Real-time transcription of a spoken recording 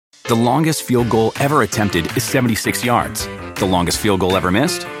The longest field goal ever attempted is 76 yards. The longest field goal ever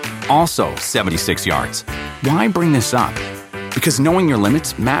missed? Also 76 yards. Why bring this up? Because knowing your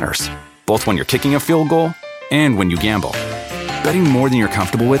limits matters, both when you're kicking a field goal and when you gamble. Betting more than you're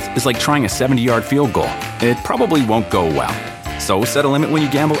comfortable with is like trying a 70-yard field goal. It probably won't go well. So set a limit when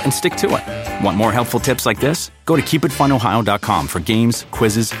you gamble and stick to it. Want more helpful tips like this? Go to keepitfunohio.com for games,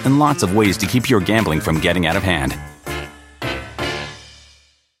 quizzes, and lots of ways to keep your gambling from getting out of hand.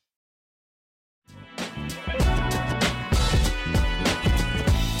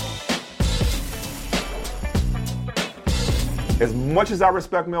 As much as I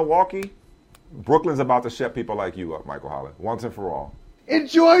respect Milwaukee, Brooklyn's about to shut people like you up, Michael Holland, once and for all.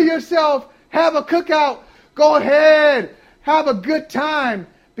 Enjoy yourself. Have a cookout. Go ahead. Have a good time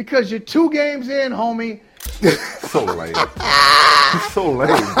because you're 2 games in, homie. So lame. So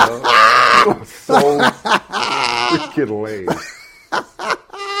lame, bro. You're so freaking lame.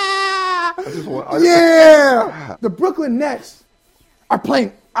 The Brooklyn Nets are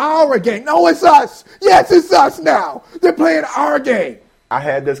playing our game. No, it's us. Yes, it's us now. They're playing our game. I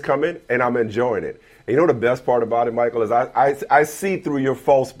had this coming, and I'm enjoying it. And you know the best part about it, Michael, is I see through your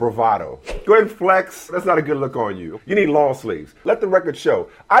false bravado. Go ahead and flex. That's not a good look on you. You need long sleeves. Let the record show.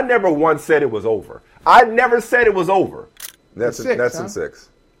 I never once said it was over. I never said it was over. That's in 6.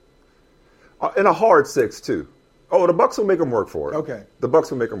 And a hard 6, too. Oh, the Bucks will make them work for it. Okay. The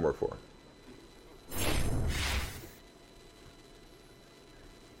Bucks will make them work for it.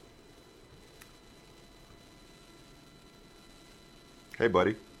 Hey,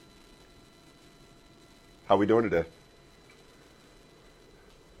 buddy. How we doing today?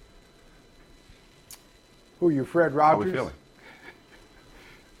 Who are you, Fred Rogers? How we feeling?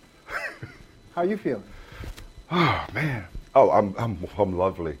 How you feeling? Oh, man. Oh, I'm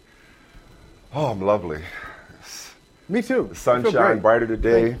lovely. Oh, I'm lovely. Me too. The sun shine brighter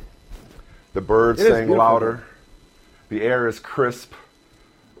today. The birds sing louder. The air is crisp.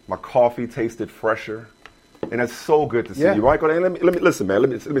 My coffee tasted fresher. And it's so good to see you, Michael. And let me listen, man. Let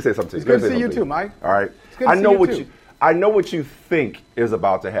me say something to you. It's good to see you too, Mike. All right. I know what you think is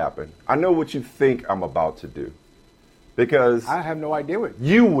about to happen. I know what you think I'm about to do. Because I have no idea what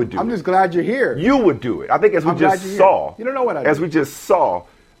you would do. I'm just glad you're here. You would do it. I think as we just saw. You don't know what I do. As we just saw,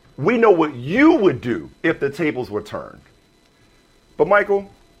 we know what you would do if the tables were turned. But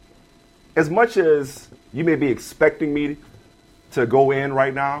Michael, as much as you may be expecting me to go in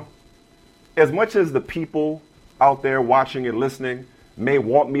right now, as much as the people out there watching and listening may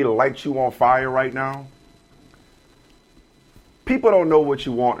want me to light you on fire right now, people don't know what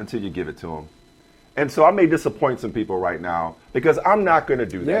you want until you give it to them. And so I may disappoint some people right now because I'm not going to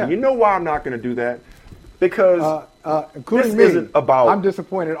do that. Yeah. And you know why I'm not going to do that? Because including this me, isn't about... I'm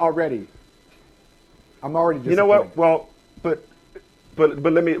disappointed already. I'm already disappointed. You know what? Well, but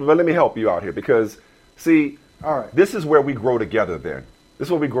let me help you out here because, see, all right. This is where we grow together then. This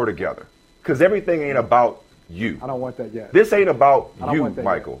is where we grow together. Because everything ain't about you. I don't want that yet. This ain't about you,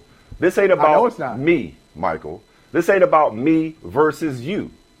 Michael. Yet. This ain't about me, Michael. This ain't about me versus you.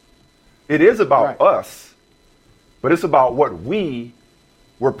 It is about us, but it's about what we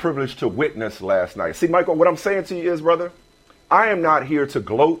were privileged to witness last night. See, Michael, what I'm saying to you is, brother, I am not here to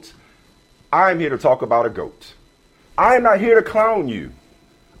gloat. I am here to talk about a GOAT. I am not here to clown you.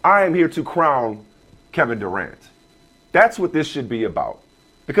 I am here to crown Kevin Durant. That's what this should be about.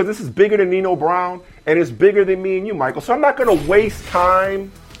 Because this is bigger than Nino Brown, and it's bigger than me and you, Michael. So I'm not going to waste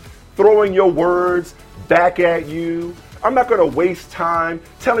time throwing your words back at you. I'm not going to waste time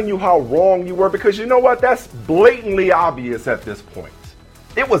telling you how wrong you were, because you know what? That's blatantly obvious at this point.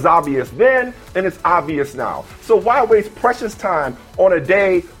 It was obvious then, and it's obvious now. So why waste precious time on a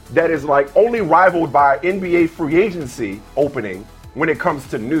day that is like only rivaled by NBA free agency opening when it comes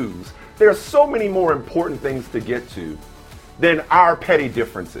to news? There are so many more important things to get to than our petty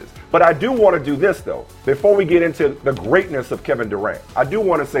differences. But I do want to do this, though, before we get into the greatness of Kevin Durant. I do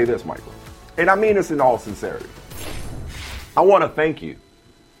want to say this, Michael, and I mean this in all sincerity. I want to thank you.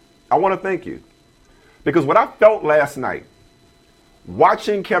 I want to thank you. Because what I felt last night,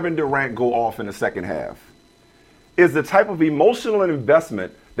 watching Kevin Durant go off in the second half, is the type of emotional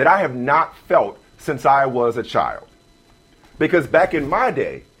investment that I have not felt since I was a child. Because back in my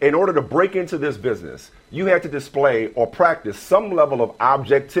day, in order to break into this business, you had to display or practice some level of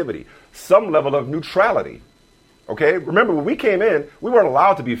objectivity, some level of neutrality. Okay? Remember, when we came in, we weren't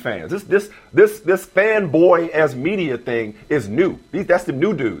allowed to be fans. This fanboy as media thing is new. That's the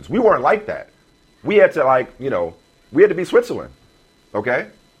new dudes. We weren't like that. We had to we had to be Switzerland. Okay?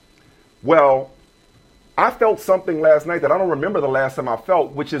 Well, I felt something last night that I don't remember the last time I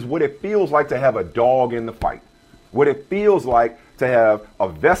felt, which is what it feels like to have a dog in the fight. What it feels like to have a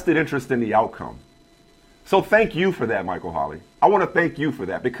vested interest in the outcome. So thank you for that, Michael Holley. I want to thank you for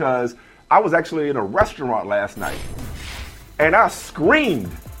that, because I was actually in a restaurant last night and I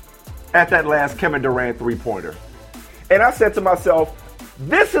screamed at that last Kevin Durant three-pointer. And I said to myself,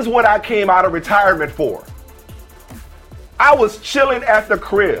 this is what I came out of retirement for. I was chilling at the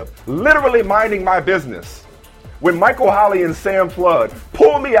crib, literally minding my business, when Michael Holley and Sam Flood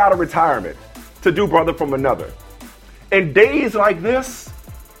pulled me out of retirement to do Brother from Another. And days like this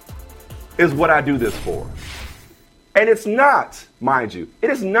is what I do this for. And it's not, mind you, it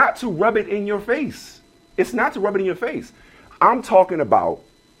is not to rub it in your face. It's not to rub it in your face. I'm talking about,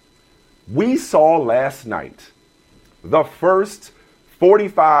 we saw last night the first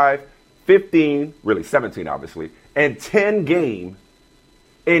 45, 15, really 17 obviously, and 10 game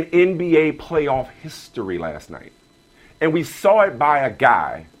in NBA playoff history last night. And we saw it by a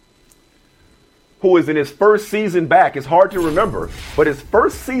guy who is in his first season back. It's hard to remember, but his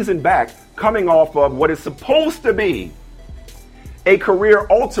first season back, coming off of what is supposed to be a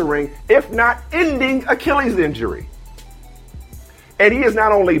career-altering, if not ending, Achilles injury. And he is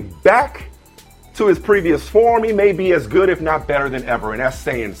not only back to his previous form, he may be as good, if not better than ever, and that's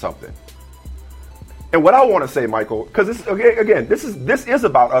saying something. And what I want to say, Michael, because this is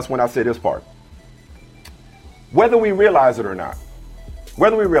about us when I say this part. Whether we realize it or not,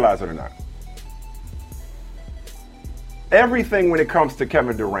 everything when it comes to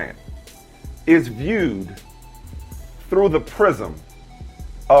Kevin Durant is viewed through the prism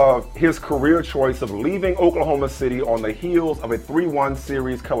of his career choice of leaving Oklahoma City on the heels of a 3-1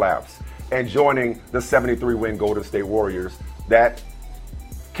 series collapse and joining the 73-win Golden State Warriors that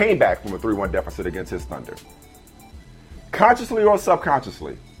came back from a 3-1 deficit against his Thunder. Consciously or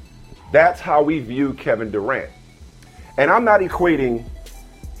subconsciously, that's how we view Kevin Durant. And I'm not equating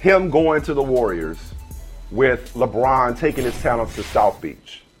him going to the Warriors with LeBron taking his talents to South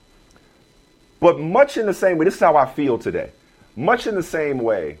Beach. But much in the same way, this is how I feel today, much in the same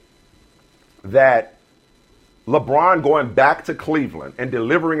way that LeBron going back to Cleveland and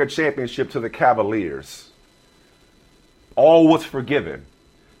delivering a championship to the Cavaliers, all was forgiven.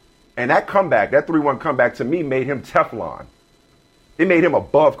 And that comeback, that 3-1 comeback, to me made him Teflon. It made him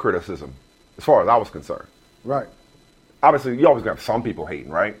above criticism, as far as I was concerned. Right. Obviously, you always got some people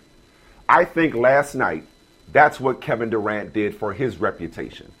hating, right? I think last night, that's what Kevin Durant did for his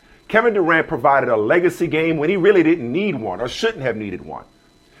reputation. Kevin Durant provided a legacy game when he really didn't need one or shouldn't have needed one.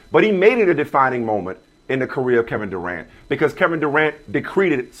 But he made it a defining moment in the career of Kevin Durant because Kevin Durant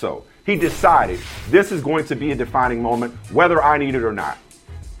decreed it so. He decided this is going to be a defining moment whether I need it or not.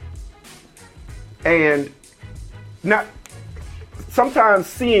 And now, sometimes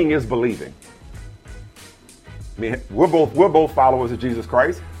seeing is believing. I mean, we're both followers of Jesus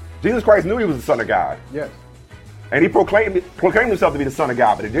Christ. Jesus Christ knew he was the Son of God. Yes. And he proclaimed himself to be the Son of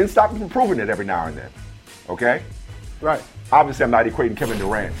God, but it didn't stop him from proving it every now and then. Okay? Right. Obviously, I'm not equating Kevin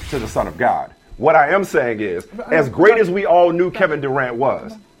Durant to the Son of God. What I am saying is, as great as we all knew Kevin Durant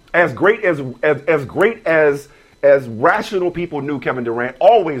was, as great as rational people knew Kevin Durant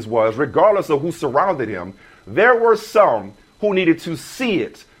always was, regardless of who surrounded him, there were some who needed to see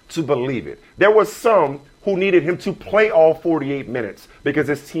it to believe it. There were some who needed him to play all 48 minutes because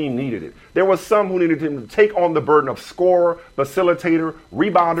his team needed it. There was some who needed him to take on the burden of scorer, facilitator,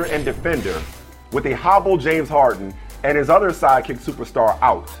 rebounder, and defender with a hobbled James Harden and his other sidekick superstar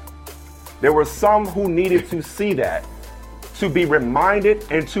out. There were some who needed to see that, to be reminded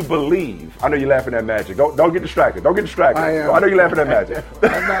and to believe. I know you're laughing at Magic. Don't get distracted. Don't get distracted. I know you're laughing at Magic. Go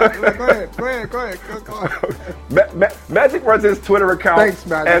ahead. Magic runs his Twitter account. Thanks,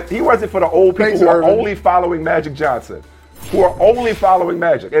 Magic. And he runs it for the old people who are only following Magic Johnson. Who are only following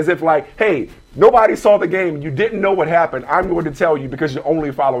Magic. As if like, hey, nobody saw the game. You didn't know what happened. I'm going to tell you because you're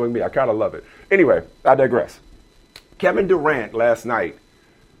only following me. I kind of love it. Anyway, I digress. Kevin Durant last night,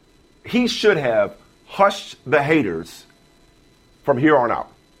 he should have hushed the haters from here on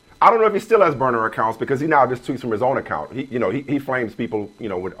out. I don't know if he still has burner accounts because he now just tweets from his own account. He flames people,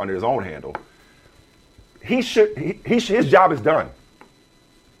 under his own handle. His job is done.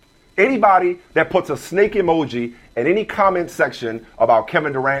 Anybody that puts a snake emoji in any comment section about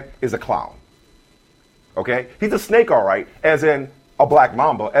Kevin Durant is a clown. Okay? He's a snake, all right, as in a black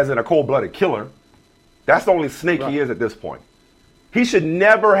mamba, as in a cold-blooded killer. That's the only snake he is at this point. He should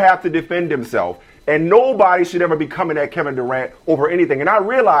never have to defend himself. And nobody should ever be coming at Kevin Durant over anything. And I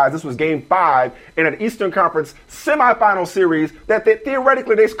realized this was Game 5 in an Eastern Conference semifinal series that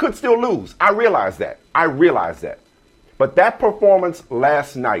theoretically they could still lose. I realized that. But that performance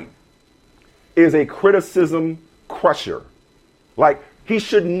last night is a criticism crusher. Like, He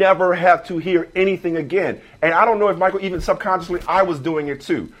should never have to hear anything again. And I don't know if, Michael, even subconsciously, I was doing it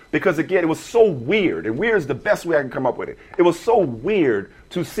too. Because, again, it was so weird. And weird is the best way I can come up with it. It was so weird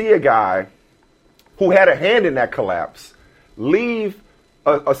to see a guy who had a hand in that collapse leave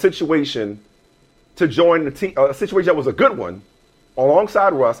a situation to join the team, a situation that was a good one,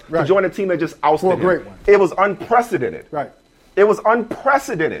 alongside Russ, to join a team that just ousted him. Great one. It was unprecedented. Right. It was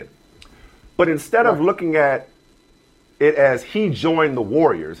unprecedented. But instead of looking at it as he joined the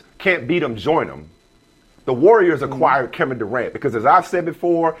Warriors, can't beat him, join him, the Warriors acquired Kevin Durant because, as I've said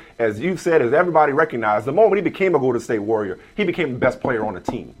before, as you've said, as everybody recognized, the moment he became a Golden State Warrior, he became the best player on the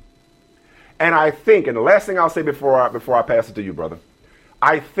team. And I think, and the last thing I'll say before I pass it to you, brother,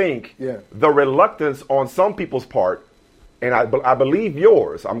 I think the reluctance on some people's part, and I believe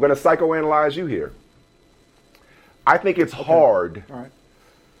yours, I'm going to psychoanalyze you here. I think it's hard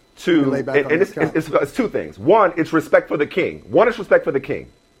to, and it's two things. One, it's respect for the king. It's respect for the king.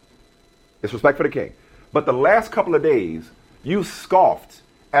 But the last couple of days, you scoffed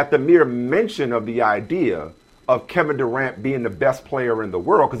at the mere mention of the idea of Kevin Durant being the best player in the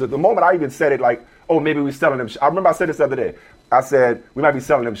world. Because at the moment I even said it like, oh, maybe we're selling him. I remember I said this the other day. I said we might be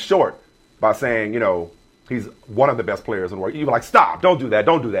selling him short by saying, he's one of the best players in the world. You were like, stop, don't do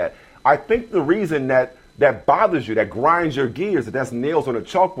that. I think the reason that bothers you, that grinds your gears, that's nails on a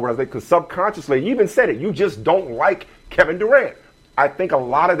chalkboard, because subconsciously, you even said it, you just don't like Kevin Durant. I think a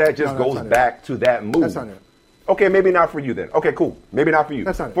lot of that just goes back to that move. That's not it. Okay, maybe not for you then. Okay, cool. Maybe not for you.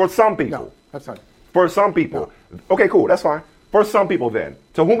 That's not it. For some people. No, that's not it. For some people. No. Okay, cool. That's fine. For some people then,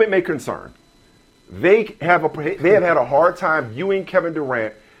 to whom it may concern, they have had a hard time viewing Kevin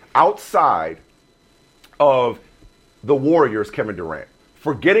Durant outside of the Warriors' Kevin Durant,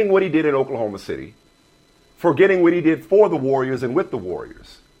 forgetting what he did in Oklahoma City, forgetting what he did for the Warriors and with the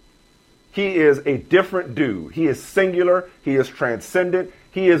Warriors. He is a different dude. He is singular. He is transcendent.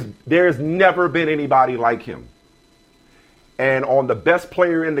 There has never been anybody like him. And on the best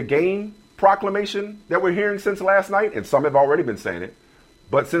player in the game proclamation that we're hearing since last night, and some have already been saying it,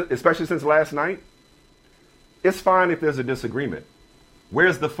 but especially since last night, it's fine if there's a disagreement.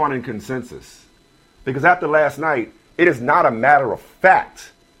 Where's the fun and consensus? Because after last night, it is not a matter of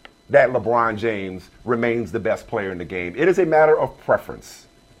fact that LeBron James remains the best player in the game. It is a matter of preference.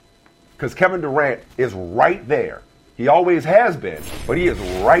 Because Kevin Durant is right there. He always has been, but he is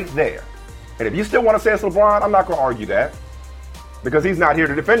right there. And if you still want to say it's LeBron, I'm not going to argue that. Because he's not here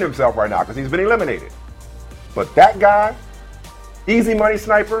to defend himself right now because he's been eliminated. But that guy, easy money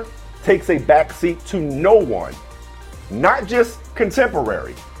sniper, takes a backseat to no one. Not just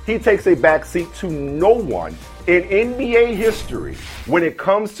contemporary. He takes a backseat to no one in NBA history when it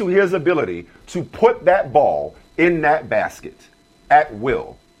comes to his ability to put that ball in that basket at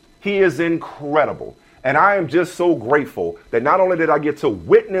will. He is incredible. And I am just so grateful that not only did I get to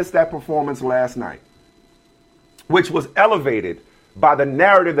witness that performance last night, which was elevated by the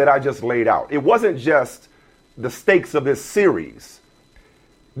narrative that I just laid out. It wasn't just the stakes of this series.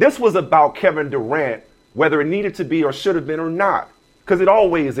 This was about Kevin Durant, whether it needed to be or should have been or not. Because it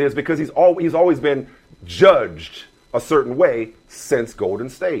always is, because he's always been judged a certain way since Golden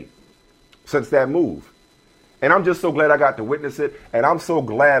State, since that move. And I'm just so glad I got to witness it. And I'm so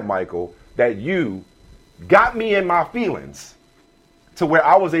glad, Michael, that you got me in my feelings to where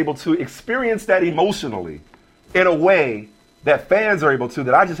I was able to experience that emotionally in a way that fans are able to,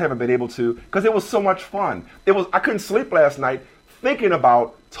 that I just haven't been able to, because it was so much fun. I couldn't sleep last night thinking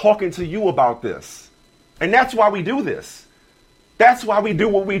about talking to you about this. And that's why we do this. That's why we do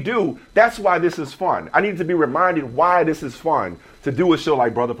what we do. That's why this is fun. I need to be reminded why this is fun to do a show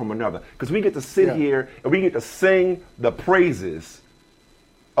like Brother from Another. Because we get to sit here and we get to sing the praises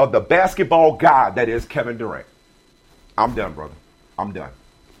of the basketball god that is Kevin Durant. I'm done, brother. I'm done.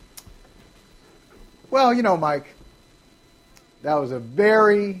 Well, Mike, that was a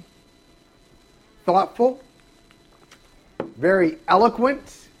very thoughtful, very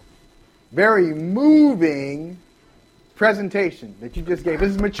eloquent, very moving presentation that you just gave.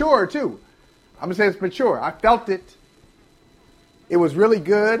 This is mature, too. I'm going to say it's mature. I felt it. It was really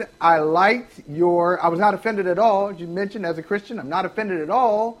good. I liked I was not offended at all, as you mentioned, as a Christian. I'm not offended at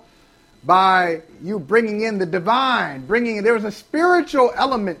all by you bringing in the divine, there was a spiritual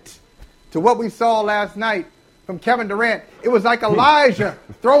element to what we saw last night from Kevin Durant. It was like Elijah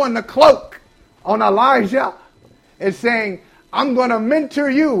throwing the cloak on Elijah and saying, I'm going to mentor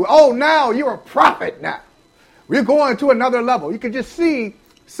you. Oh, now you're a prophet now. We're going to another level. You could just see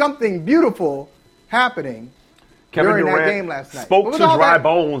something beautiful happening during that game last night. Spoke to dry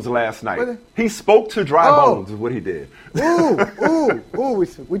bones last night. He spoke to dry bones is what he did.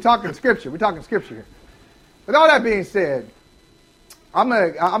 We're talking scripture. We're talking scripture here. With all that being said, I'm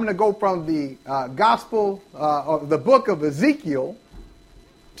gonna go from the gospel of the book of Ezekiel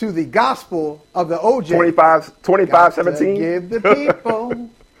to the gospel of the OJ. 25:17. Give the people.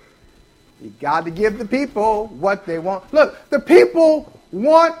 You got to give the people what they want. Look, the people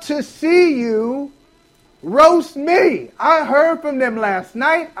want to see you roast me. I heard from them last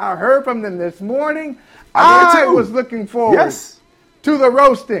night. I heard from them this morning. I was looking forward to the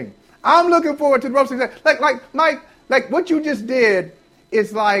roasting. I'm looking forward to the roasting. Like Mike, like what you just did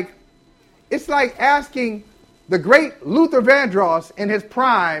is like, it's like asking the great Luther Vandross in his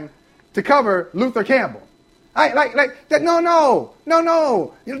prime to cover Luther Campbell. Like that. No.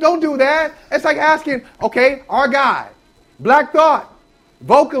 You don't do that. It's like asking, okay, our guy, Black Thought,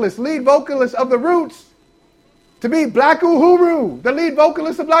 lead vocalist of the Roots, to be Black Uhuru, the lead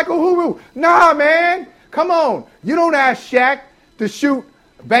vocalist of Black Uhuru. Nah, man. Come on. You don't ask Shaq to shoot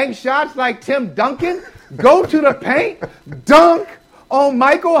bank shots like Tim Duncan. Go to the paint, dunk on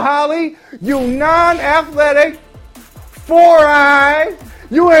Michael Holley, you non-athletic, four-eyed.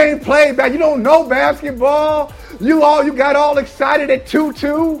 You ain't played back. You don't know basketball. You got all excited at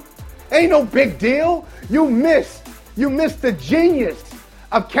 2-2. Ain't no big deal. You missed the genius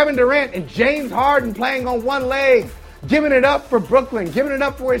of Kevin Durant and James Harden playing on one leg, giving it up for Brooklyn, giving it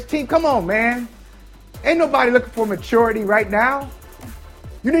up for his team. Come on, man. Ain't nobody looking for maturity right now.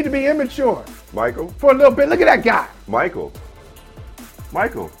 You need to be immature. Michael. For a little bit. Look at that guy. Michael. I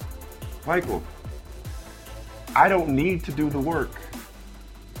don't need to do the work.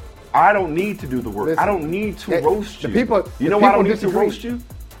 Listen, I don't need to roast you. You know why I don't need to roast you?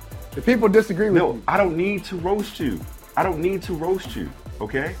 The people disagree with you. No, I don't need to roast you.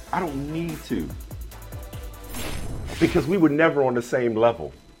 Okay? I don't need to. Because we were never on the same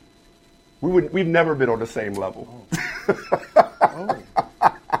level. We've never been on the same level. Okay. All right.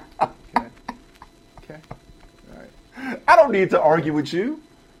 I don't need to argue with you.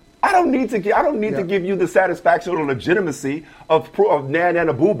 I don't need to give you the satisfaction or legitimacy of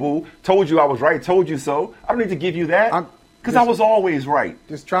Nana Boo Boo told you I was right, told you so. I don't need to give you that because I was always right.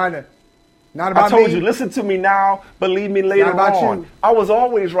 Just trying to, not about me. I told you, listen to me now, believe me later on. I was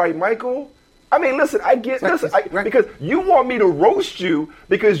always right, Michael. I mean, listen, because you want me to roast you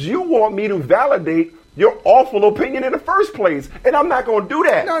because you want me to validate your awful opinion in the first place, and I'm not going to do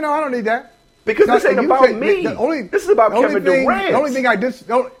that. No, I don't need that. Because this ain't about me. This is about Kevin Durant. The only thing I didn't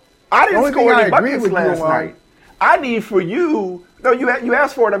score any buckets last night. I need for you. No, you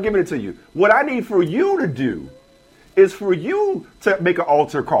asked for it. I'm giving it to you. What I need for you to do is for you to make an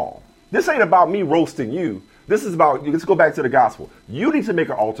altar call. This ain't about me roasting you. This is about. Let's go back to the gospel. You need to make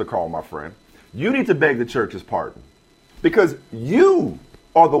an altar call, my friend. You need to beg the church's pardon because you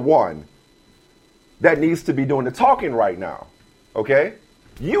are the one that needs to be doing the talking right now. Okay?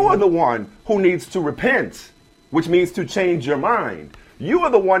 You are the one who needs to repent, which means to change your mind. You are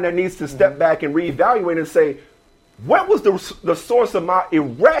the one that needs to step back and reevaluate and say, what was the source of my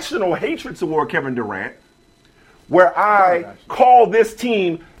irrational hatred toward Kevin Durant, where I call this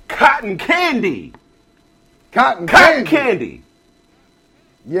team cotton candy? Cotton candy.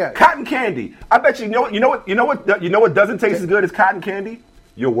 Yeah. Cotton candy. I bet you know what doesn't taste as good as cotton candy?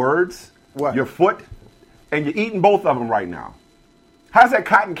 Your words, your foot, and you're eating both of them right now. How's that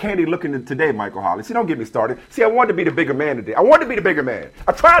cotton candy looking today, Michael Holley? See, don't get me started. See, I wanted to be the bigger man today. I tried to be the bigger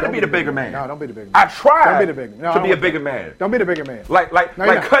man. No, don't be the bigger man. I tried to be a bigger man. Don't be the bigger man. Like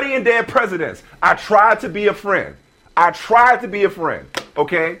Cuddy and dead presidents. I tried to be a friend.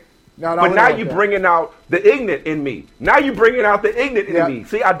 Okay? But now you're bringing out the ignorant in me.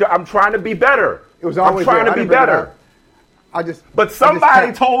 See, I'm trying to be better. I'm trying to be better. But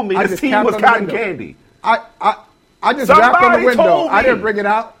somebody told me this team was cotton candy. I just rapped on the window. I didn't bring it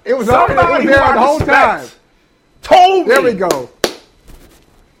out. It was there the whole time. Told me. There we go.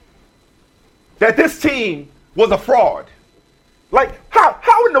 That this team was a fraud. Like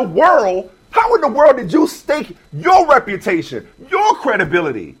how in the world did you stake your reputation, your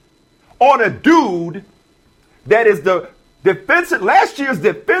credibility on a dude that is the last year's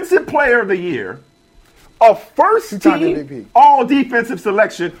defensive player of the year, a first team MVP. All defensive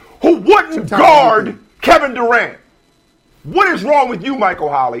selection who wouldn't guard MVP. Kevin Durant? What is wrong with you, Michael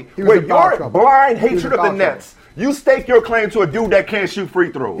Holley? Where your blind hatred of the Nets, you stake your claim to a dude that can't shoot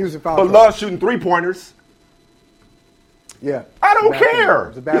free throws, but loves shooting three-pointers. Yeah. I don't care.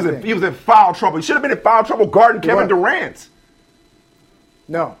 He was in foul trouble. He should have been in foul trouble guarding Kevin Durant.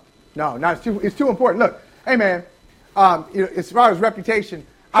 No, it's too important. Look, hey man, as far as reputation,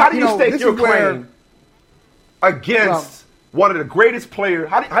 how do you stake your claim against one of the greatest players?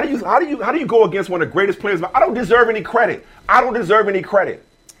 How do you go against one of the greatest players? I don't deserve any credit.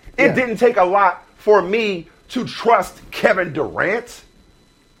 It didn't take a lot for me to trust Kevin Durant.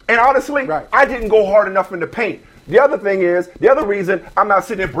 And honestly, Right. I didn't go hard enough in the paint. The other thing is, the other reason I'm not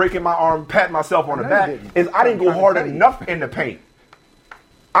sitting there breaking my arm, patting myself on the know back, you didn't. is I didn't go I'm hard trying to tell you. enough in the paint.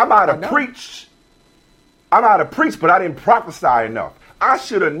 I might have know. preached. I might have preached, but I didn't prophesy enough. I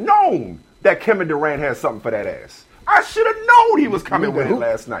should have known that Kevin Durant had something for that ass. I should have known he was coming need to with it hoop.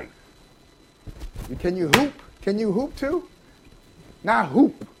 last night. Can you hoop? Can you hoop too? Not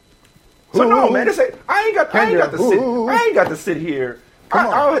hoop. So no, Hoop. man, this ain't, I ain't got to sit here. I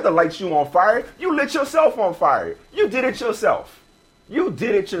don't have to light you on fire. You lit yourself on fire. You did it yourself.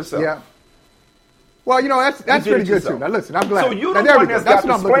 Yeah. Well, that's You did pretty it good yourself. too. Now listen, I'm glad. So you Now, the there we one go. that's got That's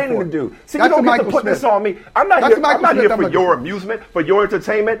what I'm looking explaining for. to do. See, That's you don't what get to Michael put this Smith- on me. I'm not That's here, what I'm Michael not Smith here I'm for looking your for. amusement, for your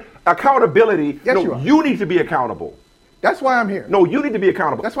entertainment. Accountability. Yes, no, you are. you need to be accountable. That's why I'm here. No, you need to be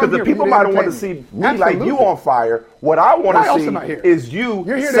accountable. That's why I'm Because the here, people for you to might want to see entertain me me. like you Absolutely. on fire. What I want Why else to am I here? see is you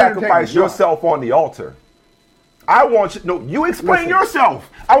You're here to sacrifice entertain me. You are. yourself on the altar. I want you. No, you explain Listen. yourself.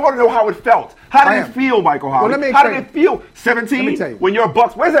 I want to know how it felt. How I did it am. feel, Michael Holly? Well, let me How did explain. it feel? Let 17 me tell you. when you're a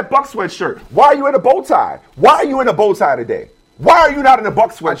Bucks. Where's that Buck sweatshirt? Why are you in a bow tie? Why are you in a bow tie today? Why are you not in a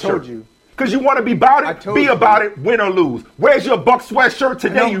Buck sweatshirt? told you. Because you want to be about I it. told Be you. about it, win or lose. Where's your Buck sweatshirt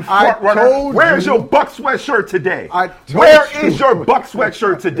today, No, you I front runner? told Where's you. your Buck sweatshirt today? I told Where you. is your Buck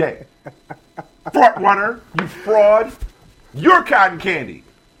sweatshirt today? Front runner, you fraud. You're cotton candy.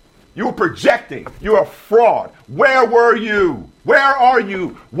 You were projecting. You're a fraud. Where were you? Where are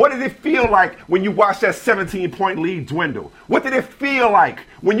you? What did it feel like when you watched that 17-point lead dwindle? What did it feel like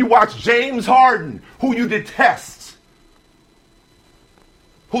when you watched James Harden, who you detest,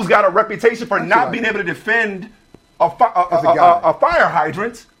 who's got a reputation for not right. being able to defend As a guy. a fire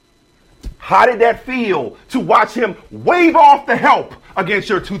hydrant? How did that feel to watch him wave off the help against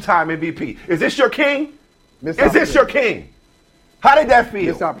your two-time MVP? Is this your king? Missed Is this your opportunity. king? How did that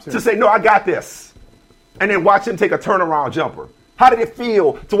feel Missed opportunity. to say, no, I got this, and then watch him take a turnaround jumper? How did it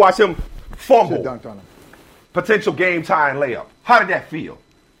feel to watch him fumble, Should have dunked on him. potential game-tying layup? How did that feel?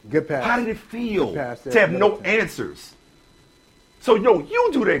 Good pass. How did it feel Good pass there. to have no Middleton. answers? So, you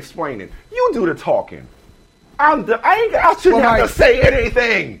do the explaining. You do the talking. I shouldn't Well, have Mike- to say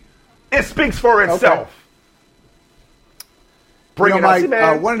anything. It speaks for itself. Bring it up. Mike, See,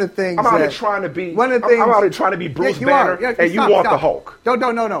 man, one of the things I'm out here that- trying to be. one of the I'm things- out here trying to be Bruce you Banner, are. Yeah, and stop, you want stop. the Hulk.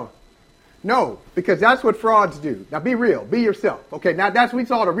 No, because that's what frauds do. Now be real. Be yourself. Okay, now we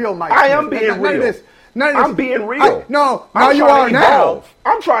saw the real Mike. I Smith. am being None of real. this. None of this. I'm being real. Now I'm you trying are to evolve.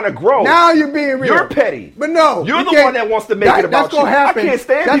 now. I'm trying to grow. Now you're being real. You're petty. But no. You're you the can't- one that wants to make it about that's gonna you. Happen. I can't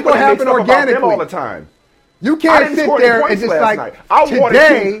stand that's people gonna that make happen stuff about them organically. all the time. You I can't didn't sit score any there and points just last like night. I wanted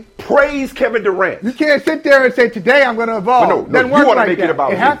today. to praise Kevin Durant. You can't sit there and say today I'm going to evolve. But no, Doesn't you work wanna like make it that.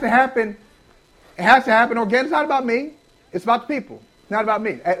 about It has you. to happen. It has to happen organic. It's not about me. It's about the people. It's not about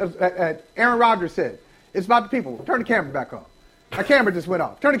me. As Aaron Rodgers said, it's about the people. Turn the camera back on. My camera just went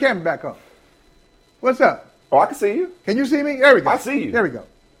off. Turn the camera back on. What's up? Oh, I can see you. Can you see me? There we go. I see you. There we go.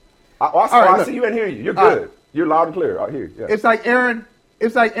 I look. see you and hear you. You're All good. right. You're loud and clear. I hear you. Yeah.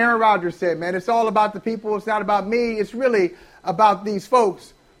 It's like Aaron Rodgers said, man, it's all about the people. It's not about me. It's really about these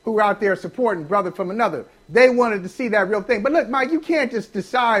folks who are out there supporting brother from another. They wanted to see that real thing. But look, Mike, you can't just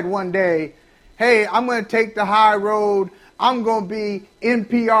decide one day, hey, I'm going to take the high road. I'm going to be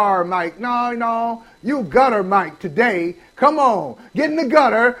NPR Mike. No, you gutter Mike today. Come on, get in the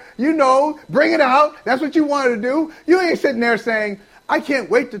gutter, bring it out. That's what you wanted to do. You ain't sitting there saying, I can't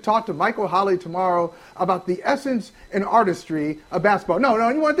wait to talk to Michael Holley tomorrow about the essence and artistry of basketball. No,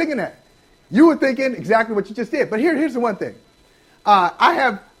 you weren't thinking that. You were thinking exactly what you just did. But here's the one thing.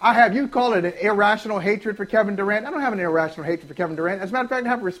 I have, you call it an irrational hatred for Kevin Durant. I don't have an irrational hatred for Kevin Durant. As a matter of fact, I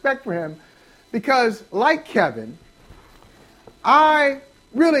have respect for him because, like Kevin, I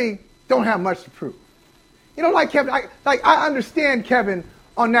really don't have much to prove. Like Kevin, I understand Kevin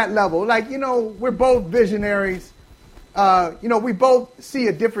on that level. We're both visionaries. We both see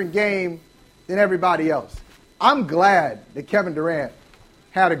a different game than everybody else. I'm glad that Kevin Durant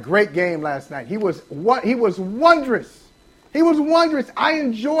had a great game last night. He was wondrous. He was wondrous. I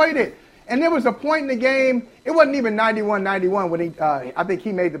enjoyed it. And there was a point in the game, it wasn't even 91-91 when I think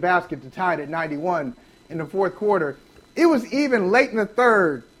he made the basket to tie it at 91 in the fourth quarter. It was even late in the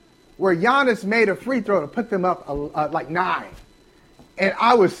third where Giannis made a free throw to put them up like 9. And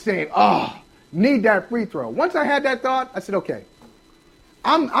I was saying, need that free throw. Once I had that thought, I said, okay,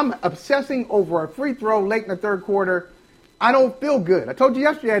 I'm obsessing over a free throw late in the third quarter. I don't feel good. I told you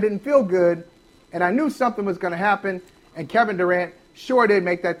yesterday I didn't feel good, and I knew something was going to happen, and Kevin Durant sure did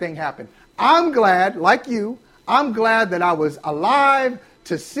make that thing happen. I'm glad, like you, I'm glad that I was alive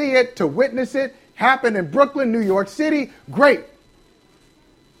to see it, to witness it happen in Brooklyn, New York City. Great.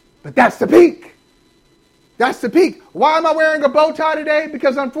 But that's the peak. That's the peak. Why am I wearing a bow tie today?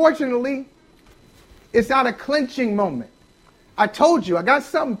 Because unfortunately, it's not a clinching moment. I told you, I got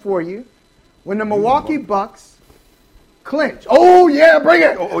something for you. When the Milwaukee Bucks clinch. Oh, yeah, bring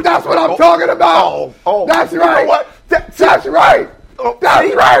it. That's what I'm talking about. That's right. You know what? That's right.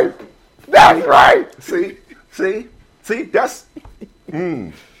 That's right. That's right. See, that's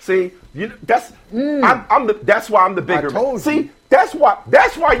see, that's that's why I'm the bigger. I told see, you. that's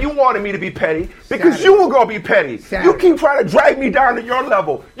why you wanted me to be petty, because Saturday. you were gonna be petty. Saturday. You keep trying to drag me down to your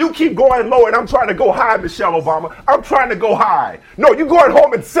level. You keep going low, and I'm trying to go high, Michelle Obama. I'm trying to go high. No, you going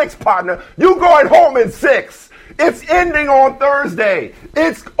home in 6, partner. You going home in 6. It's ending on Thursday.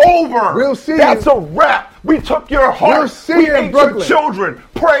 It's over. We'll see. That's a wrap. We took your heart. We'll see we you in ate Brooklyn. your children.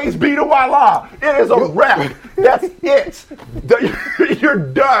 Praise be to Allah. It is a wrap. That's it. You're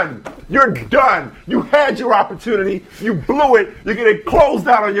done. You're done. You had your opportunity. You blew it. You're getting closed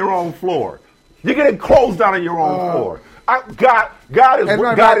out on your own floor. You're getting closed out on your own floor.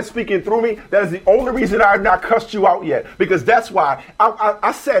 God is speaking through me. That is the only reason I have not cussed you out yet. Because that's why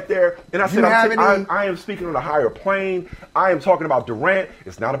I sat there and I said, I am speaking on a higher plane. I am talking about Durant.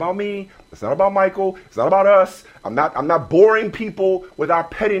 It's not about me. It's not about Michael. It's not about us. I'm not boring people with our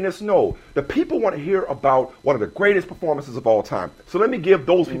pettiness. No. The people want to hear about one of the greatest performances of all time. So let me give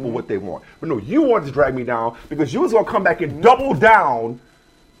those people what they want. But no, you wanted to drag me down because you was going to come back and double down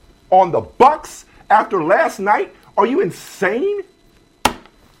on the Bucks after last night. Are you insane?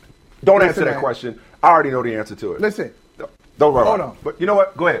 Don't answer that question. I already know the answer to it. Listen. Don't worry. Hold on. But you know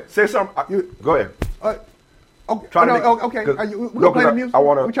what? Go ahead. Say something. Go ahead. Okay. We're gonna play the music.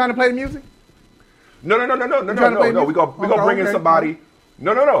 We trying to play the music? No. We're gonna bring in somebody.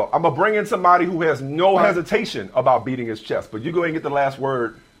 No. I'm gonna bring in somebody who has no hesitation about beating his chest. But you go ahead and get the last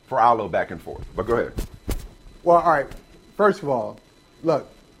word for our little back and forth. But go ahead. Well, all right. First of all, look,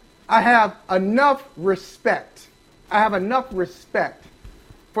 I have enough respect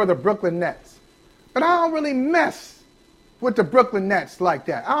for the Brooklyn Nets. But I don't really mess with the Brooklyn Nets like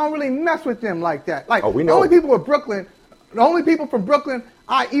that. I don't really mess with them like that. Like, we know. The only people from Brooklyn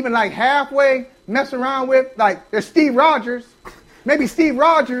I even like halfway mess around with, like, there's Steve Rogers. Maybe Steve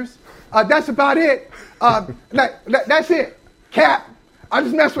Rogers. That's about it. That's it. Cap. I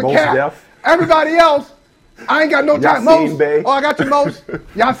just mess with Most Cap. Def. Everybody else, I ain't got no time. Yassine Bey. I got you, Most.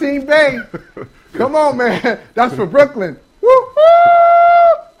 Yassine Bey. Come on, man. That's for Brooklyn.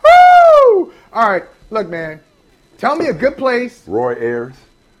 Woo-hoo! All right. Look, man. Tell me a good place. Roy Ayers.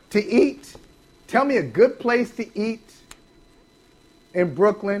 To eat. Tell me a good place to eat in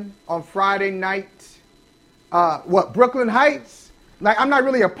Brooklyn on Friday night. Brooklyn Heights? Like, I'm not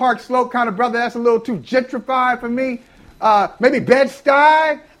really a Park Slope kind of brother. That's a little too gentrified for me. Maybe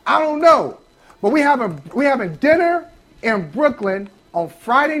Bed-Stuy? I don't know. But we having dinner in Brooklyn on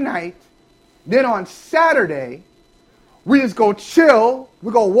Friday night. Then on Saturday, we just go chill.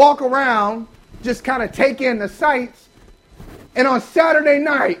 We go walk around, just kind of take in the sights. And on Saturday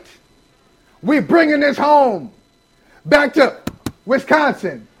night, we bringing this home back to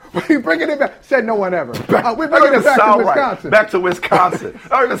Wisconsin. We bringing it back. Said no one ever. We're bringing it back to Wisconsin. Back to Wisconsin. That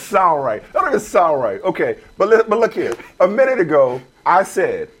don't even sound right. Okay, but look here. A minute ago, I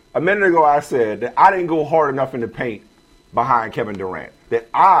said that I didn't go hard enough in the paint behind Kevin Durant. That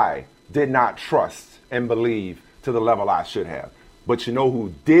I did not trust and believe to the level I should have. But you know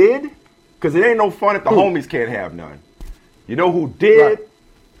who did? Because it ain't no fun if the homies can't have none. You know who did? Right.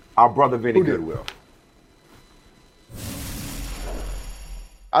 Our brother Vinny Goodwill.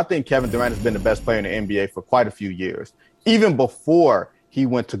 I think Kevin Durant has been the best player in the NBA for quite a few years, even before he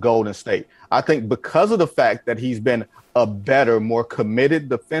went to Golden State. I think because of the fact that he's been a better, more committed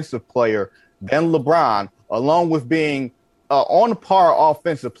defensive player than LeBron, along with being on par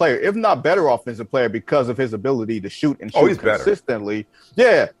offensive player, if not better offensive player, because of his ability to shoot and shoot consistently.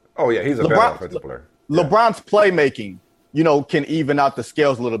 Better. Yeah. He's a better offensive player. Yeah. LeBron's playmaking, can even out the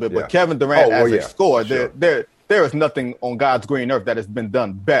scales a little bit, but Kevin Durant as a scorer, there is nothing on God's green earth that has been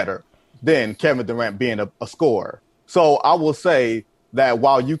done better than Kevin Durant being a scorer. So I will say that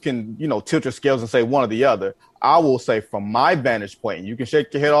while you can, tilt your scales and say one or the other, I will say from my vantage point, and you can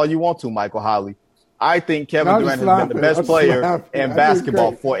shake your head all you want to, Michael Holley, I think Kevin Durant has been the best player in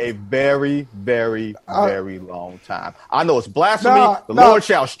basketball for a very, very, very long time. I know it's blasphemy. The Lord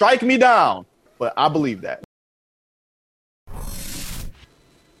shall strike me down, but I believe that.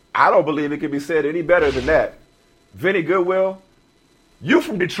 I don't believe it can be said any better than that. Vinny Goodwill, you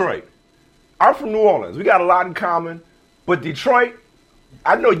from Detroit. I'm from New Orleans. We got a lot in common. But Detroit,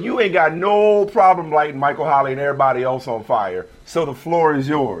 I know you ain't got no problem lighting Michael Holley and everybody else on fire. So the floor is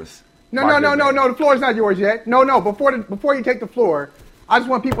yours. No. The floor is not yours yet. No. Before you take the floor, I just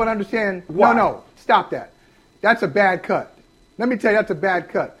want people to understand. Why? No. Stop that. that's a bad cut. Let me tell you, that's a bad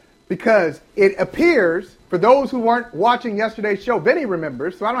cut. Because it appears, for those who weren't watching yesterday's show, Vinny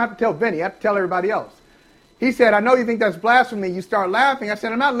remembers, so I don't have to tell Vinny, I have to tell everybody else. He said, I know you think that's blasphemy. You start laughing. I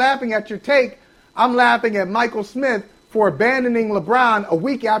said, I'm not laughing at your take. I'm laughing at Michael Smith for abandoning LeBron a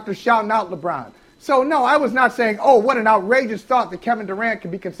week after shouting out LeBron. So, no, I was not saying, oh, what an outrageous thought that Kevin Durant can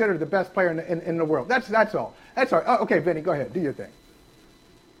be considered the best player in the world. That's all. That's all. Okay, Vinny, go ahead. Do your thing.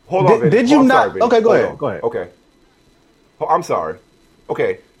 Hold on, Vinny. Did you not? Sorry, okay, go ahead. Go ahead. Okay. Oh, I'm sorry.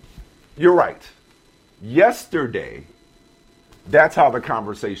 Okay. You're right. Yesterday, that's how the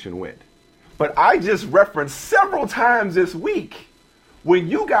conversation went. But I just referenced several times this week when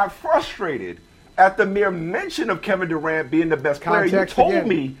you got frustrated at the mere mention of Kevin Durant being the best player. You told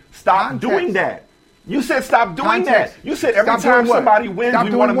me stop doing that. You said stop doing that. You said every time somebody wins,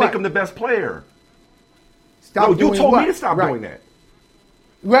 we want to make them the best player. No, you told me to stop doing that.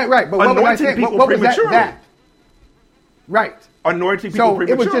 Right. But what was I saying? What was that? Right. Anointing people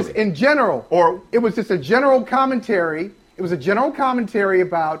prematurely. It was just in general. Or it was just a general commentary. It was a general commentary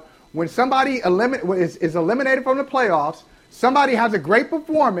about when somebody is eliminated from the playoffs, somebody has a great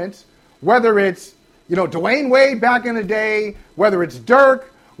performance, whether it's, Dwayne Wade back in the day, whether it's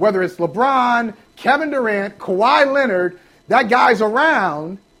Dirk, whether it's LeBron, Kevin Durant, Kawhi Leonard, that guy's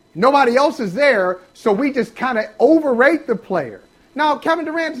around, nobody else is there, so we just kind of overrate the player. Now, Kevin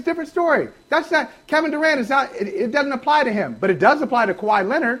Durant's a different story. Kevin Durant is not, it doesn't apply to him, but it does apply to Kawhi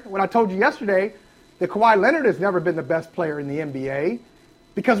Leonard. When I told you yesterday that Kawhi Leonard has never been the best player in the NBA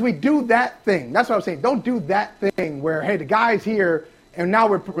because we do that thing. That's what I was saying. Don't do that thing where, hey, the guy's here and now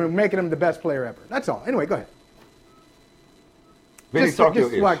we're making him the best player ever. That's all. Anyway, go ahead. Vinny, talk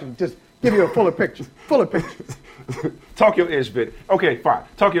your ish. So I can just give you a fuller picture. Talk your ish, Vinny. Okay, fine.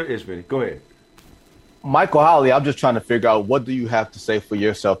 Talk your ish, Vinny. Go ahead. Michael Holley, I'm just trying to figure out what do you have to say for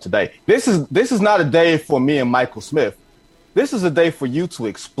yourself today. This is not a day for me and Michael Smith. This is a day for you to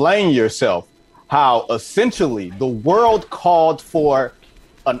explain yourself how essentially the world called for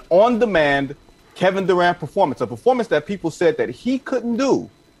an on-demand Kevin Durant performance, a performance that people said that he couldn't do.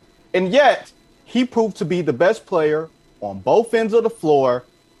 And yet he proved to be the best player on both ends of the floor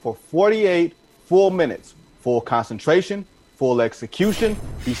for 48 full minutes, full concentration, full execution.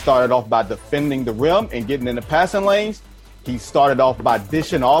 He started off by defending the rim and getting in the passing lanes. He started off by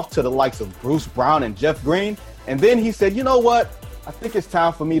dishing off to the likes of Bruce Brown and Jeff Green. And then he said, you know what? I think it's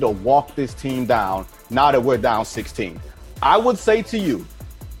time for me to walk this team down now that we're down 16. I would say to you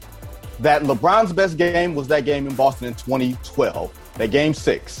that LeBron's best game was that game in Boston in 2012, that game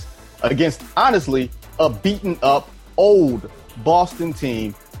 6, against, honestly, a beaten up old Boston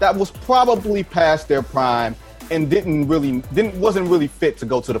team that was probably past their prime and wasn't really fit to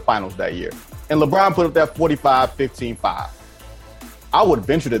go to the finals that year. And LeBron put up that 45-15-5. I would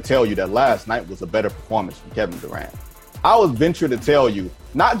venture to tell you that last night was a better performance from Kevin Durant. I would venture to tell you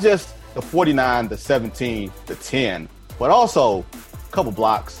not just the 49, the 17, the 10, but also a couple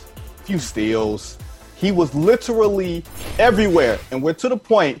blocks, a few steals. He was literally everywhere. And we're to the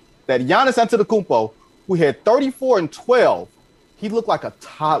point that Giannis Antetokounmpo, who had 34 and 12, he looked like a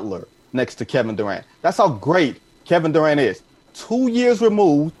toddler next to Kevin Durant. That's how great Kevin Durant is. 2 years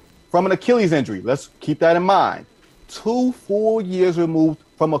removed from an Achilles injury. Let's keep that in mind. 2 full years removed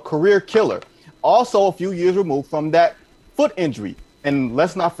from a career killer. Also a few years removed from that foot injury. And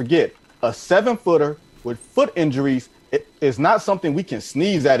let's not forget, a 7-footer with foot injuries is not something we can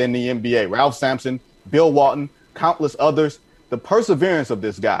sneeze at in the NBA. Ralph Sampson, Bill Walton, countless others. The perseverance of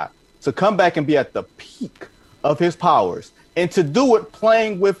this guy to come back and be at the peak of his powers and to do it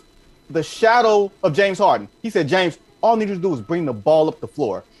playing with the shadow of James Harden. He said, James, all I need you to do is bring the ball up the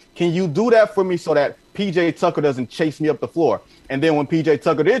floor. Can you do that for me so that P.J. Tucker doesn't chase me up the floor? And then when P.J.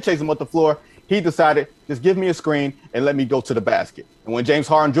 Tucker did chase him up the floor, he decided, just give me a screen and let me go to the basket. And when James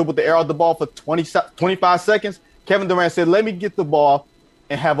Harden dribbled the air out the ball for 25 seconds, Kevin Durant said, let me get the ball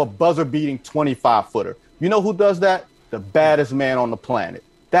and have a buzzer-beating 25-footer. You know who does that? The baddest man on the planet.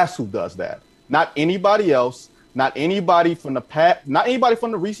 That's who does that. Not anybody else. Not anybody from the past, not anybody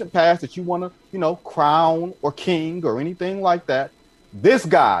from the recent past that you want to, crown or king or anything like that. This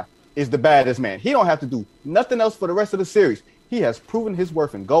guy is the baddest man. He don't have to do nothing else for the rest of the series. He has proven his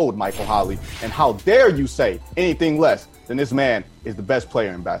worth in gold, Michael Holley. And how dare you say anything less than this man is the best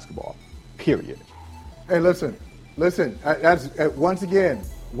player in basketball, period. Hey, listen, that's once again,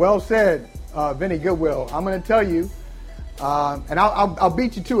 well said, Vinny Goodwill. I'm going to tell you, and I'll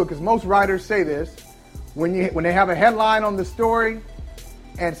beat you to it because most writers say this. When they have a headline on the story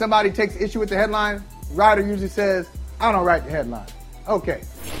and somebody takes issue with the headline, the writer usually says, I don't write the headline. Okay.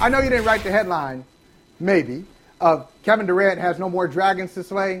 I know you didn't write the headline, maybe, of Kevin Durant has no more dragons to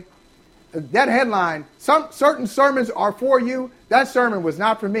slay. that headline, some certain sermons are for you. That sermon was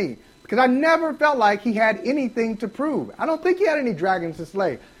not for me because I never felt like he had anything to prove. I don't think he had any dragons to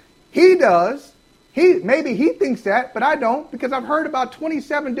slay. He does. Maybe he thinks that, but I don't, because I've heard about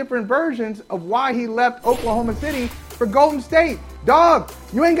 27 different versions of why he left Oklahoma City for Golden State. Dog,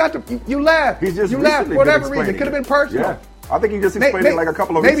 you ain't got to. You left. He's just you left for whatever reason. It could have been personal. Yeah. I think he just explained it like a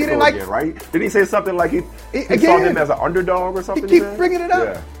couple of weeks ago again, right? Didn't he say something like he saw him as an underdog or something? He keeps bringing it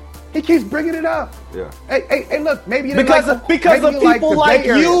up. Yeah. He keeps bringing it up. Yeah. Hey, look, maybe you didn't because of people like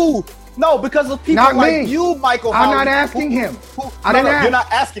you. No, because of people like you, Michael. I'm not asking him. I didn't ask. You're not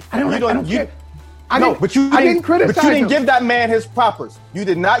asking. I don't care. I didn't criticize him. But you didn't give that man his propers. You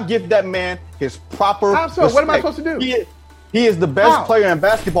did not give that man his proper How so? respect. What am I supposed to do? He is the best player in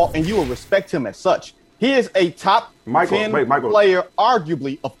basketball, and you will respect him as such. He is a top 10 player,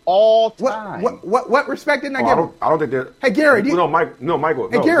 arguably, of all time. What respect didn't I give him? I don't think that. Hey, Gary. Michael.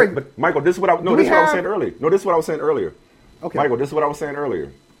 Hey, Gary. But Michael, this is what I was saying earlier. No, this is what I was saying earlier. Okay. Michael, this is what I was saying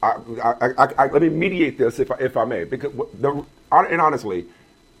earlier. Let me mediate this, if I may, because honestly,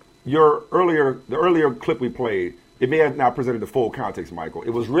 the earlier clip we played, it may have not presented the full context, Michael. It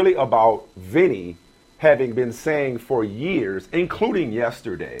was really about Vinny having been saying for years, including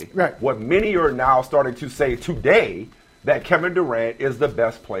yesterday, what many are now starting to say today, that Kevin Durant is the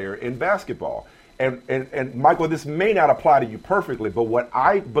best player in basketball. And Michael, this may not apply to you perfectly, but what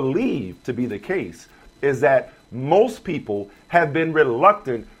I believe to be the case is that most people have been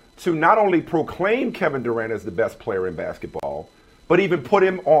reluctant to not only proclaim Kevin Durant as the best player in basketball, but even put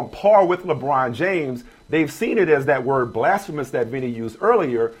him on par with LeBron James. They've seen it as that word blasphemous that Vinny used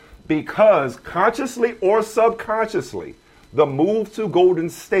earlier, because consciously or subconsciously, the move to Golden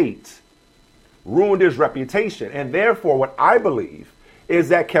State ruined his reputation. And therefore, what I believe is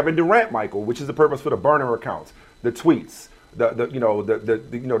that Kevin Durant, Michael, which is the purpose for the burner accounts, the tweets,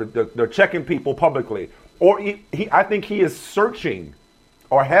 the checking people publicly, or I think he is searching,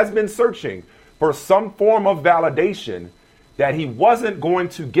 or has been searching, for some form of validation that he wasn't going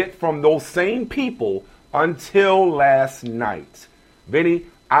to get from those same people until last night. Vinny,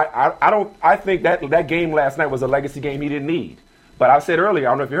 I think that game last night was a legacy game he didn't need. But I said earlier,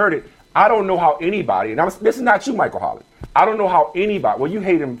 I don't know if you heard it, I don't know how anybody, and this is not you, Michael Holley, I don't know how anybody, well, you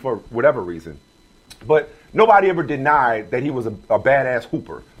hate him for whatever reason, but nobody ever denied that he was a badass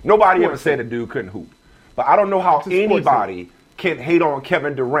hooper. Nobody ever said the dude couldn't hoop. But I don't know how anybody can hate on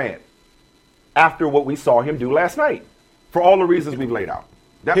Kevin Durant after what we saw him do last night, for all the reasons we've laid out.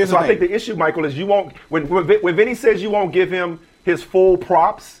 So I think the issue, Michael, is you won't, when Vinny says you won't give him his full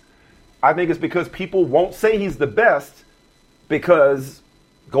props, I think it's because people won't say he's the best because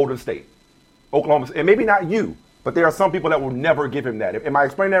Golden State, Oklahoma, and maybe not you, but there are some people that will never give him that. Am I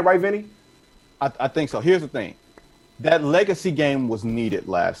explaining that right, Vinny? I think so. Here's the thing. That legacy game was needed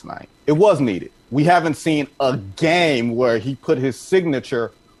last night. It was needed. We haven't seen a game where he put his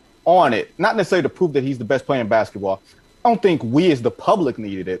signature on it, not necessarily to prove that he's the best player in basketball. I don't think we as the public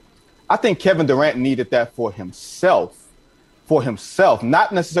needed it. I think Kevin Durant needed that for himself,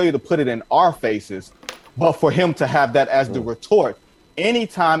 not necessarily to put it in our faces, but for him to have that as the retort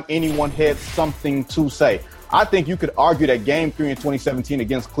anytime anyone had something to say. I think you could argue that Game 3 in 2017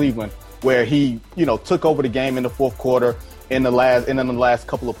 against Cleveland, where he, took over the game in the fourth quarter in the last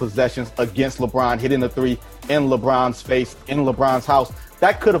couple of possessions against LeBron, hitting the three in LeBron's face, in LeBron's house,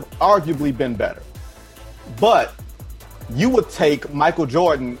 that could have arguably been better. But you would take Michael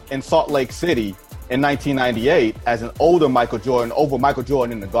Jordan in Salt Lake City in 1998 as an older Michael Jordan over Michael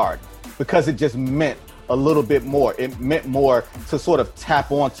Jordan in the Garden, because it just meant a little bit more. It meant more to sort of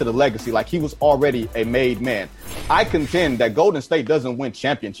tap onto the legacy, like he was already a made man. I contend that Golden State doesn't win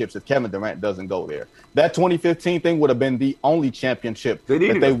championships if Kevin Durant doesn't go there. That 2015 thing would have been the only championship that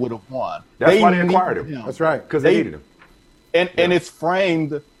they would have won. That's why they acquired him. That's right. Because they needed him. And it's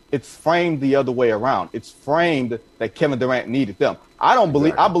framed the other way around. It's framed that Kevin Durant needed them.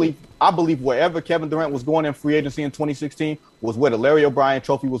 I believe wherever Kevin Durant was going in free agency in 2016 was where the Larry O'Brien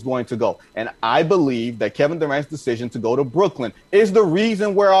trophy was going to go. And I believe that Kevin Durant's decision to go to Brooklyn is the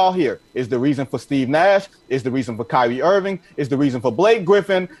reason we're all here, is the reason for Steve Nash, is the reason for Kyrie Irving, is the reason for Blake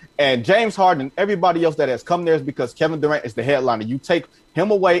Griffin and James Harden and everybody else that has come there, is because Kevin Durant is the headliner. You take him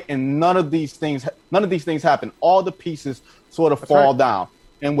away and none of these things happen. All the pieces sort of fall down.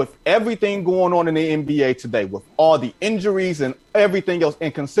 And with everything going on in the NBA today, with all the injuries and everything else,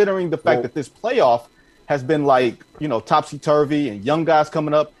 and considering the fact that this playoff has been topsy-turvy and young guys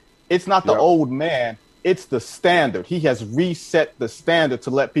coming up, it's not the old man, it's the standard. He has reset the standard to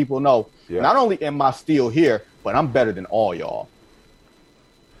let people know, not only am I still here, but I'm better than all y'all.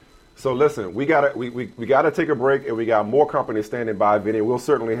 So listen, we gotta take a break, and we got more company standing by, Vinny. We'll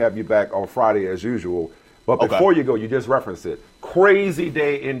certainly have you back on Friday as usual. But before you go, you just referenced it. Crazy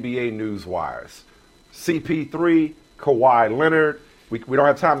day NBA news wires. CP3, Kawhi Leonard. We don't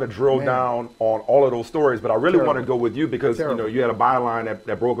have time to drill down on all of those stories, but I really want to go with you because you had a byline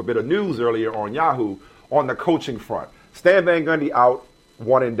that broke a bit of news earlier on Yahoo on the coaching front. Stan Van Gundy out,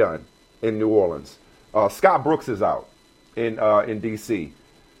 one and done in New Orleans. Scott Brooks is out in D.C.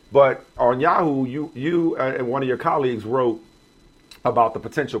 But on Yahoo, you and one of your colleagues wrote about the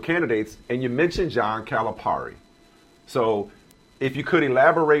potential candidates, and you mentioned John Calipari. So if you could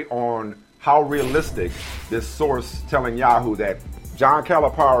elaborate on how realistic this source telling Yahoo that John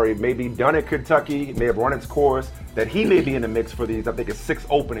Calipari may be done at Kentucky, may have run its course, that he may be in the mix for these, I think it's 6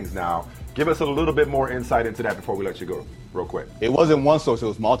 openings now. Give us a little bit more insight into that before we let you go, real quick. It wasn't one source, it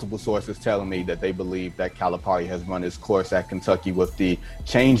was multiple sources telling me that they believe that Calipari has run his course at Kentucky with the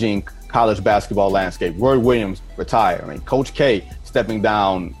changing college basketball landscape. Roy Williams retired. I mean, Coach K stepping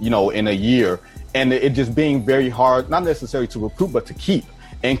down, in a year, and it just being very hard, not necessarily to recruit, but to keep.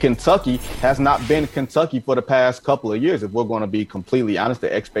 And Kentucky has not been Kentucky for the past couple of years. If we're going to be completely honest,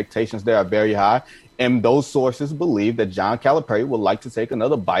 the expectations there are very high. And those sources believe that John Calipari would like to take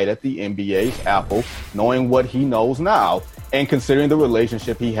another bite at the NBA's apple, knowing what he knows now and considering the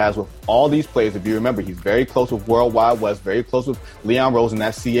relationship he has with all these players. If you remember, he's very close with World Wide West, very close with Leon Rose and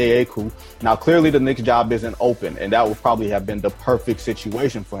that CAA crew. Now, clearly the Knicks job isn't open, and that would probably have been the perfect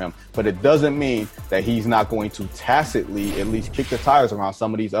situation for him. But it doesn't mean that he's not going to tacitly at least kick the tires around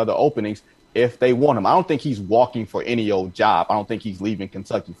some of these other openings if they want him. I don't think he's walking for any old job. I don't think he's leaving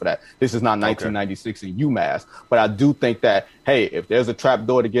Kentucky for that. This is not 1996 in UMass. But I do think that, hey, if there's a trap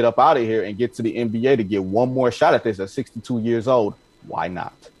door to get up out of here and get to the NBA to get one more shot at this at 62 years old, why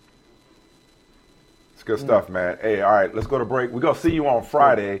not? It's good stuff, man. Hey, all right, let's go to break. We're going to see you on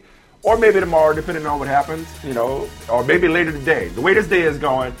Friday or maybe tomorrow, depending on what happens, or maybe later today. The way this day is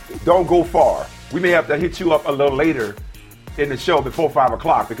going, don't go far. We may have to hit you up a little later in the show before 5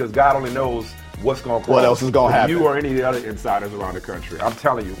 o'clock because God only knows what's going to what else is going to happen. You or any of the other insiders around the country. I'm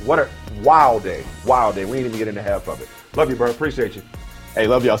telling you, what a wild day. Wild day. We ain't even get into half of it. Love you, bro. Appreciate you. Hey,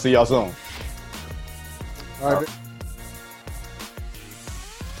 love y'all. See y'all soon. All right.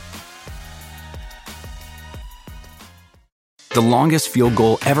 The longest field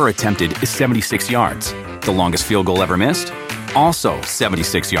goal ever attempted is 76 yards. The longest field goal ever missed? Also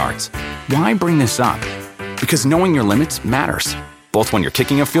 76 yards. Why bring this up? Because knowing your limits matters, both when you're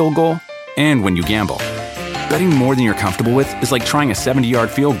kicking a field goal and when you gamble. Betting more than you're comfortable with is like trying a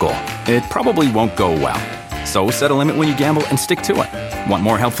 70-yard field goal. It probably won't go well. So set a limit when you gamble and stick to it. Want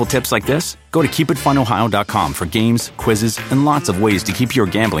more helpful tips like this? Go to keepitfunohio.com for games, quizzes, and lots of ways to keep your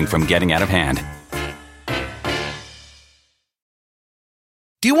gambling from getting out of hand.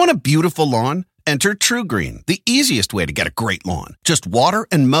 Do you want a beautiful lawn? Enter TruGreen, the easiest way to get a great lawn. Just water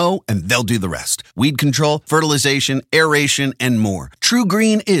and mow, and they'll do the rest. Weed control, fertilization, aeration, and more.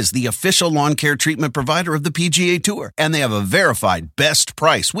 TruGreen is the official lawn care treatment provider of the PGA Tour, and they have a verified best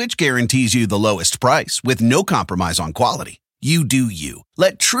price, which guarantees you the lowest price with no compromise on quality. You do you.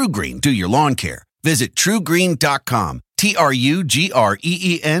 Let TruGreen do your lawn care. Visit TruGreen.com,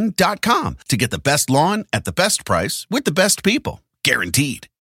 TruGreen.com to get the best lawn at the best price with the best people. Guaranteed.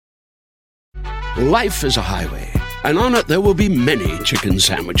 Life is a highway, and on it there will be many chicken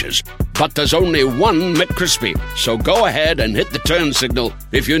sandwiches. But there's only one McCrispy. So go ahead and hit the turn signal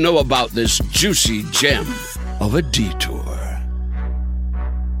if you know about this juicy gem of a detour.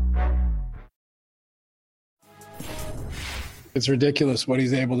 It's ridiculous what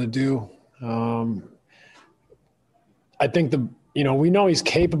he's able to do. I think we know he's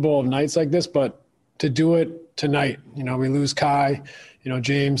capable of nights like this, but to do it tonight, we lose Kai.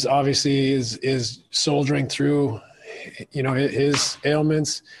 James obviously is soldiering through, his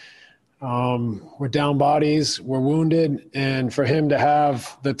ailments. We're down bodies, we're wounded. And for him to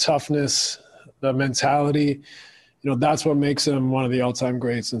have the toughness, the mentality, that's what makes him one of the all-time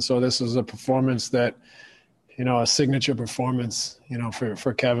greats. And so this is a performance that, a signature performance,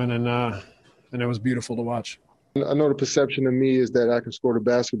 for Kevin. And it was beautiful to watch. I know the perception of me is that I can score the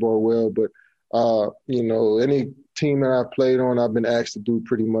basketball well, but any team that I've played on, I've been asked to do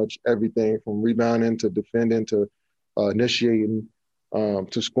pretty much everything from rebounding to defending to initiating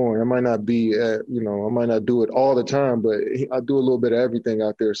to scoring. I might not be I might not do it all the time, but I do a little bit of everything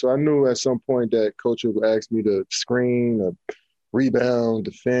out there. So I knew at some point that coach would ask me to screen, rebound,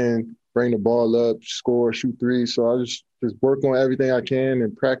 defend, bring the ball up, score, shoot threes. So I just work on everything I can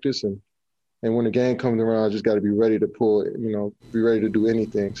and practice. And when the game comes around, I just got to be ready to pull it, be ready to do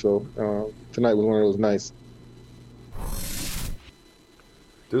anything. So tonight was one of those nights.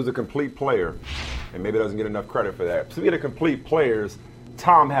 Dude's a complete player, and maybe doesn't get enough credit for that. Speaking of complete players,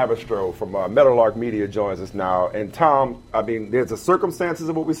 Tom Haberstroh from Meadowlark Media joins us now. And Tom, I mean, there's the circumstances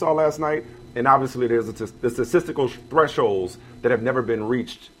of what we saw last night, and obviously there's the statistical thresholds that have never been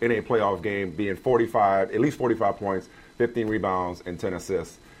reached in a playoff game, being at least 45 points, 15 rebounds, and 10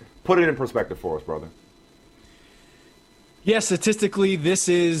 assists. Put it in perspective for us, brother. Yeah, statistically, this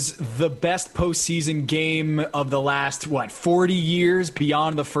is the best postseason game of the last, 40 years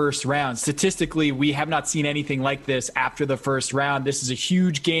beyond the first round. Statistically, we have not seen anything like this after the first round. This is a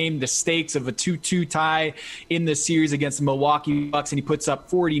huge game. The stakes of a 2-2 tie in the series against the Milwaukee Bucks, and he puts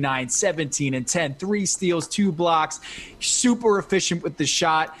up 49, 17, and 10, 3 steals, 2 blocks, super efficient with the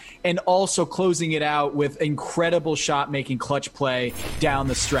shot, and also closing it out with incredible shot-making clutch play down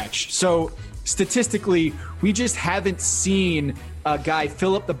the stretch. So, statistically, we just haven't seen a guy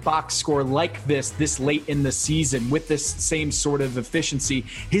fill up the box score like this late in the season with this same sort of efficiency.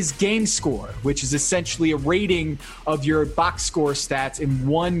 His game score, which is essentially a rating of your box score stats in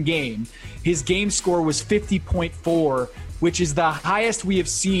one game, his game score was 50.4, which is the highest we have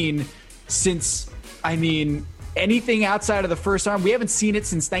seen since, anything outside of the first round. We haven't seen it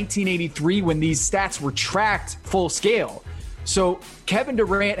since 1983 when these stats were tracked full scale. So Kevin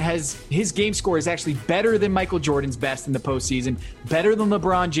Durant his game score is actually better than Michael Jordan's best in the postseason, better than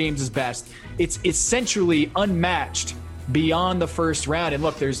LeBron James's best. It's essentially unmatched beyond the first round. And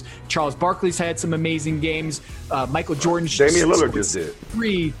look, there's Charles Barkley's had some amazing games. Michael Jordan, Damian Lillard just did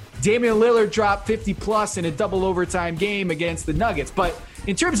 3. Damian Lillard dropped 50 plus in a double overtime game against the Nuggets. But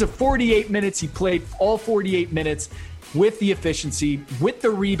in terms of 48 minutes, he played all 48 minutes with the efficiency, with the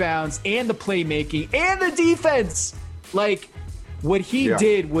rebounds, and the playmaking, and the defense. Like, what he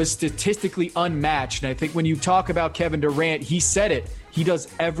did was statistically unmatched. And I think when you talk about Kevin Durant, he said it. He does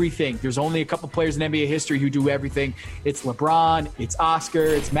everything. There's only a couple players in NBA history who do everything. It's LeBron, it's Oscar,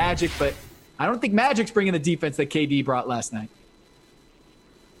 it's Magic, but I don't think Magic's bringing the defense that KD brought last night.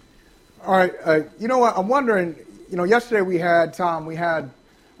 All right. You know what? I'm wondering, yesterday we had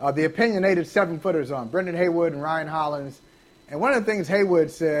the opinionated 7-footers on, Brendan Haywood and Ryan Hollins. And one of the things Haywood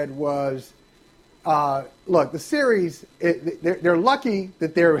said was, look, the series, they're lucky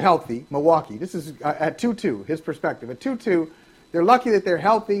that they're healthy, Milwaukee. This is at 2-2, his perspective. At 2-2, they're lucky that they're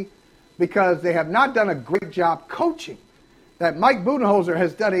healthy because they have not done a great job coaching. That Mike Budenholzer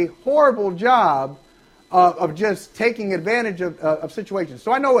has done a horrible job of just taking advantage of situations.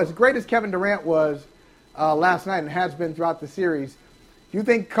 So I know as great as Kevin Durant was last night and has been throughout the series, do you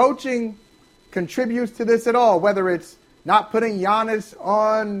think coaching contributes to this at all, whether it's not putting Giannis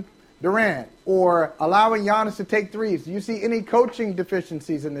on Durant or allowing Giannis to take threes? Do you see any coaching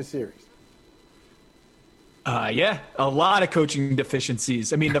deficiencies in this series? Yeah, a lot of coaching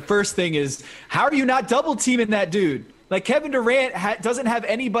deficiencies. I mean, the first thing is, how are you not double teaming that dude? Like, Kevin Durant doesn't have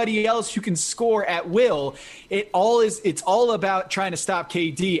anybody else who can score at will. It's all about trying to stop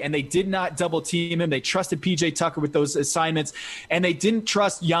KD, and they did not double team him. They trusted PJ Tucker with those assignments, and they didn't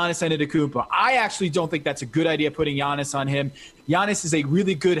trust Giannis Antetokounmpo. I actually don't think that's a good idea, putting Giannis on him. Giannis is a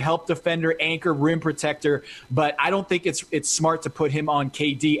really good help defender, anchor, rim protector, but I don't think it's smart to put him on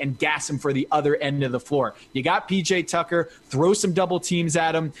KD and gas him for the other end of the floor. You got PJ Tucker, throw some double teams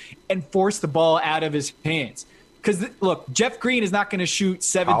at him, and force the ball out of his hands. Because, look, Jeff Green is not going to shoot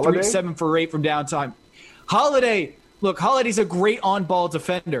 7 for 8 from downtown. Holiday's a great on-ball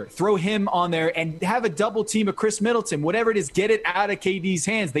defender. Throw him on there and have a double team of Chris Middleton. Whatever it is, get it out of KD's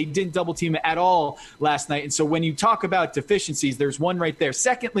hands. They didn't double team at all last night. And so when you talk about deficiencies, there's one right there.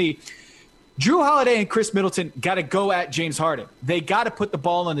 Secondly, Jrue Holiday and Chris Middleton got to go at James Harden. They got to put the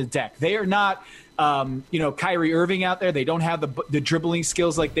ball on the deck. They are not, Kyrie Irving out there. They don't have the dribbling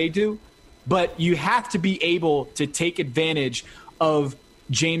skills like they do. But you have to be able to take advantage of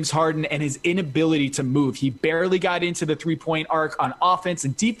James Harden and his inability to move. He barely got into the three-point arc on offense,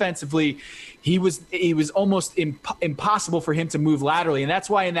 and defensively, he was almost impossible for him to move laterally. And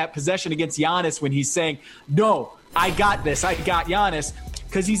that's why in that possession against Giannis, when he's saying, "No, I got this, I got Giannis,"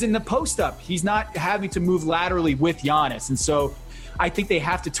 because he's in the post-up. He's not having to move laterally with Giannis. And so I think they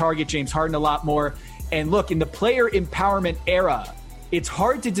have to target James Harden a lot more. And look, in the player empowerment era, it's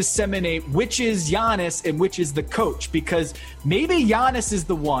hard to disseminate which is Giannis and which is the coach, because maybe Giannis is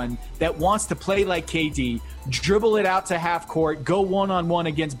the one that wants to play like KD, dribble it out to half court, go one-on-one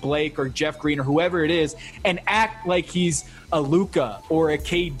against Blake or Jeff Green or whoever it is, and act like he's a Luka or a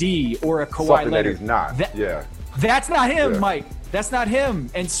KD or a Kawhi Leonard. That he's not. That's not him, Mike. That's not him.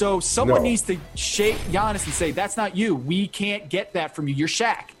 And so someone needs to shake Giannis and say, that's not you. We can't get that from you. You're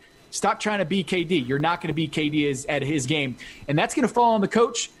Shaq. Stop trying to be KD. You're not going to be KD at his game. And that's going to fall on the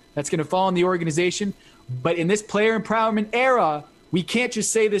coach. That's going to fall on the organization. But in this player empowerment era, We can't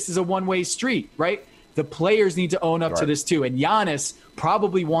just say this is a one-way street, right? The players need to own up to this too. And Giannis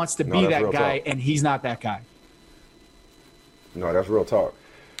probably wants to be that guy, and he's not that guy. No, that's real talk.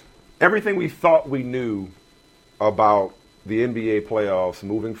 Everything we thought we knew about the NBA playoffs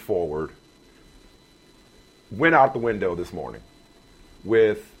moving forward went out the window this morning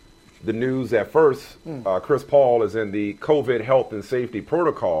with the news that first Chris Paul is in the COVID health and safety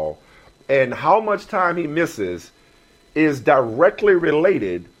protocol, and how much time he misses is directly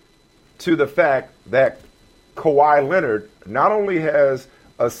related to the fact that Kawhi Leonard not only has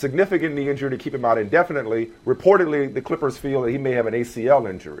a significant knee injury to keep him out indefinitely, reportedly the Clippers feel that he may have an ACL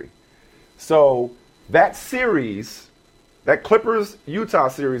injury. So that series, that Clippers-Utah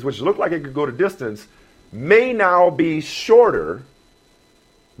series, which looked like it could go to distance, may now be shorter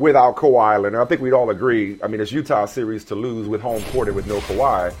without Kawhi Leonard. I think we'd all agree. I mean, it's Utah series to lose with home court and with no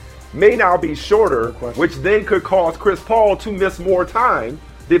Kawhi. May now be shorter, which then could cause Chris Paul to miss more time,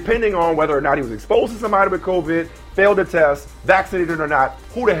 depending on whether or not he was exposed to somebody with COVID, failed to test, vaccinated or not.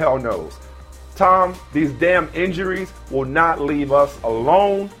 Who the hell knows? Tom, these damn injuries will not leave us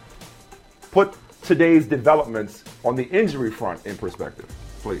alone. Put today's developments on the injury front in perspective,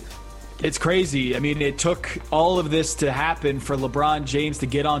 please. It's crazy. I mean, it took all of this to happen for LeBron James to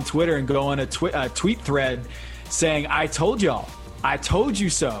get on Twitter and go on a tweet thread saying, I told y'all, I told you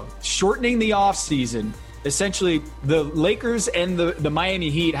so. Shortening the offseason. Essentially, the Lakers and the Miami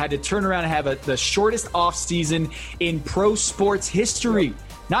Heat had to turn around and have the shortest offseason in pro sports history.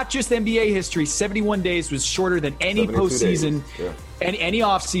 Not just NBA history. 71 days was shorter than any postseason, any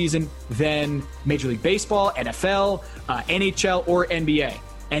offseason than Major League Baseball, NFL, NHL, or NBA.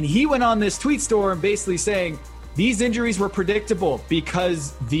 And he went on this tweet storm basically saying these injuries were predictable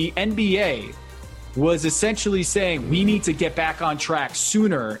because the NBA was essentially saying we need to get back on track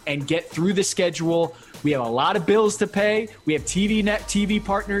sooner and get through the schedule. We have a lot of bills to pay. We have TV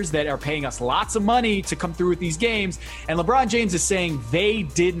partners that are paying us lots of money to come through with these games. And LeBron James is saying they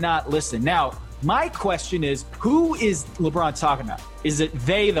did not listen. Now, my question is, who is LeBron talking about? Is it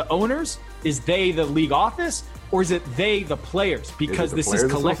they, the owners? Is they, the league office? Or is it they, the players? Because this is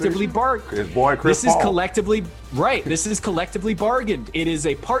collectively bargained. His boy Chris Paul. This is collectively right. This is collectively bargained. It is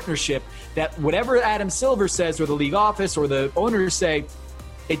a partnership that whatever Adam Silver says, or the league office, or the owners say,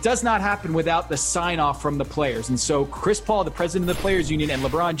 it does not happen without the sign-off from the players. And so Chris Paul, the president of the Players Union, and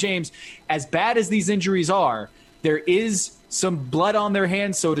LeBron James, as bad as these injuries are, there is some blood on their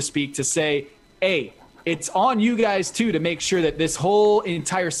hands, so to speak, to say, hey, it's on you guys, too, to make sure that this whole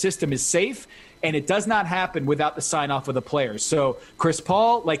entire system is safe. And it does not happen without the sign-off of the players. So Chris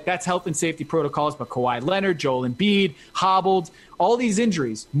Paul, that's health and safety protocols, but Kawhi Leonard, Joel Embiid, hobbled, all these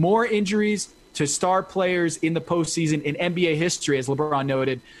injuries, more injuries to star players in the postseason in NBA history, as LeBron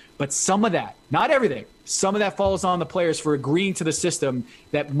noted. But some of that, not everything, some of that falls on the players for agreeing to the system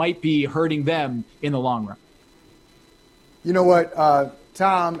that might be hurting them in the long run. You know what,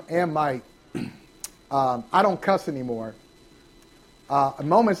 Tom and Mike, I don't cuss anymore.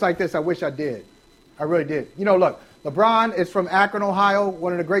 Moments like this, I wish I did. I really did. You know, look, LeBron is from Akron, Ohio,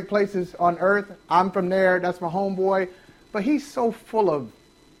 one of the great places on earth. I'm from there. That's my homeboy. But he's so full of,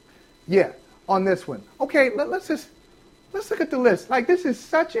 on this one. Okay, let's look at the list. This is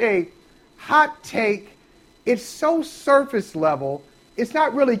such a hot take. It's so surface level. It's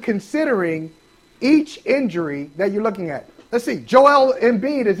not really considering each injury that you're looking at. Let's see. Joel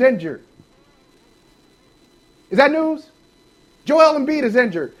Embiid is injured. Is that news? Joel Embiid is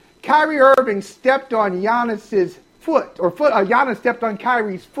injured. Kyrie Irving stepped on Giannis's foot, Giannis stepped on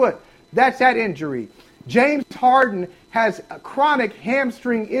Kyrie's foot. That's that injury. James Harden has chronic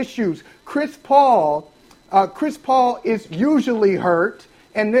hamstring issues. Chris Paul is usually hurt.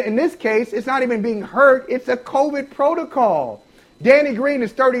 And in this case, it's not even being hurt. It's a COVID protocol. Danny Green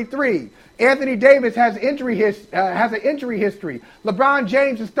is 33. Anthony Davis has an injury history. LeBron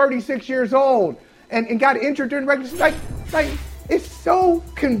James is 36 years old and got injured during regular season. It's so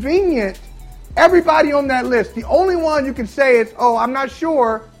convenient. Everybody on that list, the only one you can say is, I'm not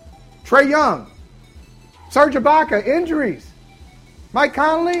sure, Trae Young. Serge Ibaka, injuries. Mike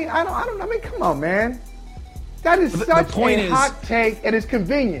Conley, I don't know. I mean, come on, man. That is such a hot take, and it's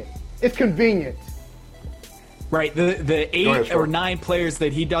convenient. It's convenient. Right. The 8 or 9 players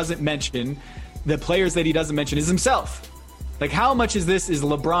that he doesn't mention, the players that he doesn't mention is himself. How much is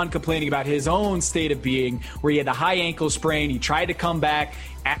LeBron complaining about his own state of being, where he had the high ankle sprain, he tried to come back,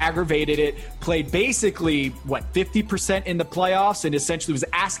 aggravated it, played basically, 50% in the playoffs, and essentially was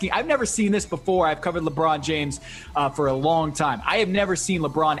asking. I've never seen this before. I've covered LeBron James for a long time. I have never seen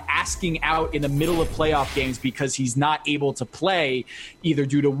LeBron asking out in the middle of playoff games because he's not able to play, either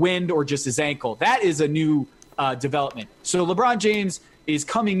due to wind or just his ankle. That is a new development. So LeBron James is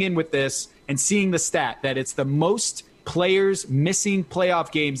coming in with this and seeing the stat that it's the most players missing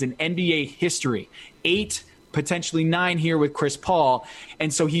playoff games in NBA history. 8, potentially 9 here with Chris Paul.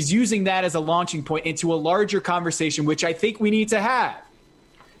 And so he's using that as a launching point into a larger conversation, which I think we need to have.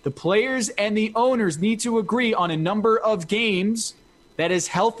 The players and the owners need to agree on a number of games that is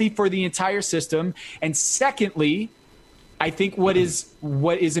healthy for the entire system. And secondly, I think what is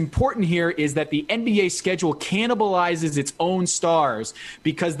important here is that the NBA schedule cannibalizes its own stars,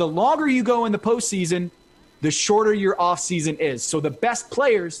 because the longer you go in the postseason, the shorter your offseason is. So the best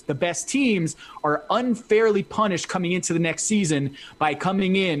players, the best teams are unfairly punished coming into the next season by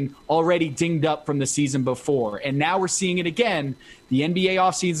coming in already dinged up from the season before. And now we're seeing it again. The NBA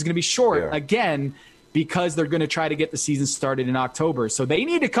offseason is going to be short again because they're going to try to get the season started in October. So they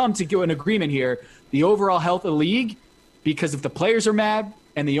need to come to an agreement here, the overall health of the league, because if the players are mad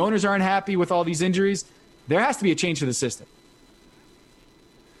and the owners aren't happy with all these injuries, there has to be a change to the system.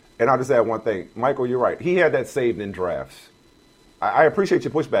 And I'll just add one thing. Michael, you're right. He had that saved in drafts. I appreciate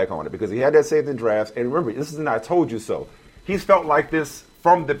your pushback on it because he had that saved in drafts. And remember, this is an I told you so. He's felt like this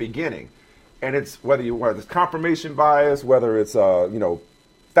from the beginning. And it's whether it's confirmation bias, whether it's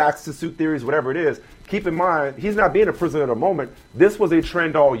facts to suit theories, whatever it is, keep in mind, he's not being a prisoner of the moment. This was a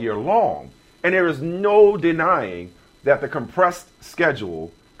trend all year long. And there is no denying that the compressed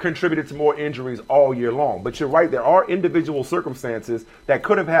schedule contributed to more injuries all year long. But you're right, there are individual circumstances that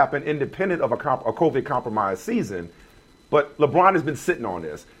could have happened independent of a COVID-compromised season. But LeBron has been sitting on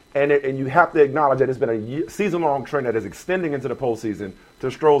this. And you have to acknowledge that it's been a season-long trend that is extending into the postseason, to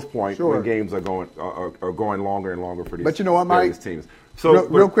Stroh's point, when games are going longer and longer for these various teams. So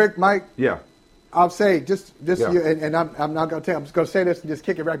real quick, Mike. Yeah. I'll say just you, and I'm not going to tell you. I'm just going to say this and just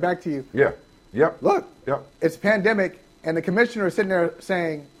kick it right back to you. Yeah. Yep. Look, it's a pandemic, and the commissioner is sitting there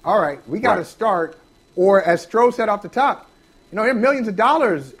saying, all right, we got to start. Or as Stroh said off the top, there are millions of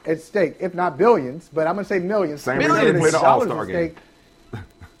dollars at stake, if not billions, but I'm going to say millions. Same reason they play the All-Star game.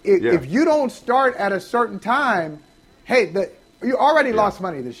 If you don't start at a certain time, you already lost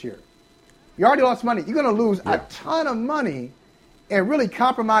money this year. You already lost money. You're going to lose a ton of money and really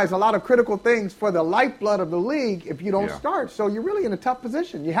compromise a lot of critical things for the lifeblood of the league if you don't start. So you're really in a tough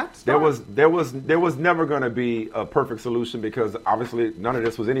position. You have to start. There was never going to be a perfect solution because obviously none of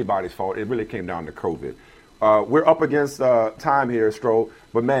this was anybody's fault. It really came down to COVID. We're up against time here, Stroh.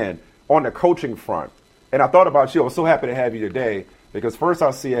 But, man, on the coaching front, and I thought about you. I was so happy to have you today because first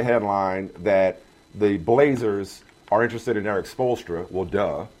I see a headline that the Blazers are interested in Eric Spoelstra. Well,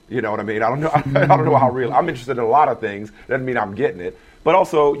 duh. You know what I mean? I don't know how real. I'm interested in a lot of things. Doesn't mean I'm getting it. But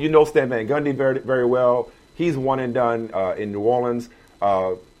also, Stan Van Gundy very, very well. He's one and done in New Orleans.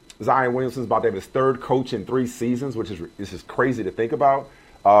 Zion Williamson's about to have his third coach in 3 seasons, which is crazy to think about.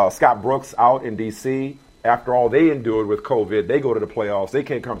 Scott Brooks out in D.C. After all they endured with COVID, they go to the playoffs. They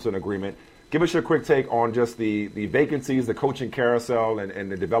can't come to an agreement. Give us your quick take on just the vacancies, the coaching carousel,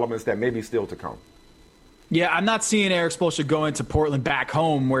 and the developments that may be still to come. Yeah, I'm not seeing Eric Spoelstra going to Portland back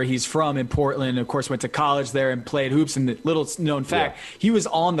home where he's from in Portland. Of course, went to college there and played hoops. And the little known fact, he was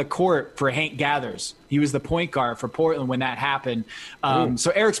on the court for Hank Gathers. He was the point guard for Portland when that happened.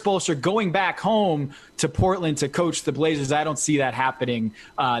 So Eric Spoelstra going back home to Portland to coach the Blazers, I don't see that happening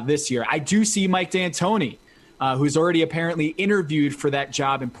this year. I do see Mike D'Antoni, who's already apparently interviewed for that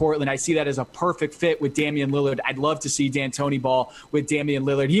job in Portland. I see that as a perfect fit with Damian Lillard. I'd love to see D'Antoni ball with Damian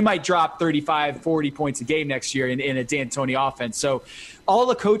Lillard. He might drop 35, 40 points a game next year in a D'Antoni offense. So all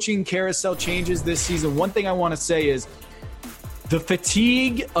the coaching carousel changes this season. One thing I want to say is the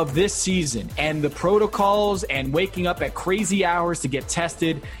fatigue of this season and the protocols and waking up at crazy hours to get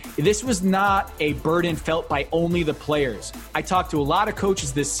tested, this was not a burden felt by only the players. I talked to a lot of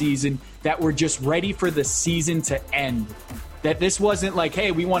coaches this season that were just ready for the season to end. That this wasn't like,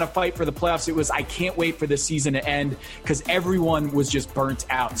 hey, we want to fight for the playoffs. It was, I can't wait for the season to end because everyone was just burnt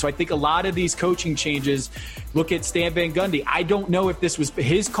out. So I think a lot of these coaching changes, look at Stan Van Gundy. I don't know if this was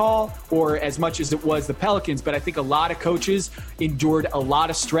his call or as much as it was the Pelicans, but I think a lot of coaches endured a lot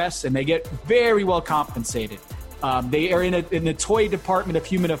of stress and they get very well compensated. They are in the toy department of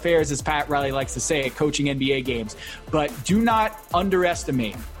human affairs, as Pat Riley likes to say, at coaching NBA games. But do not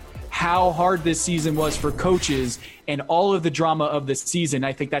underestimate how hard this season was for coaches and all of the drama of the season.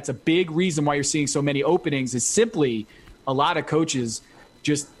 I think that's a big reason why you're seeing so many openings is simply a lot of coaches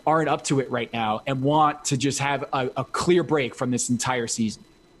just aren't up to it right now and want to just have a clear break from this entire season.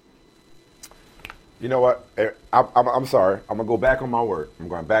 You know what? I'm sorry. I'm going to go back on my word. I'm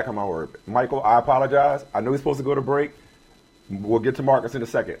going back on my word. Michael, I apologize. I know he's supposed to go to break. We'll get to Marcus in a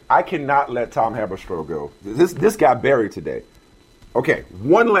second. I cannot let Tom Haberstroh go. This got buried today. Okay,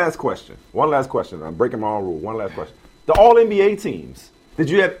 one last question. I'm breaking my own rule. One last question. The All-NBA teams, did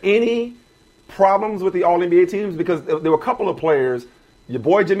you have any problems with the All-NBA teams? Because there were a couple of players, your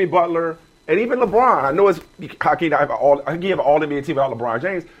boy Jimmy Butler, and even LeBron. I know I can have an All-NBA team without LeBron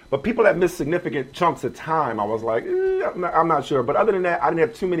James, but people that missed significant chunks of time, I was like, I'm not sure. But other than that, I didn't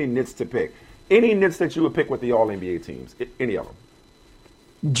have too many nits to pick. Any nits that you would pick with the All-NBA teams? Any of them?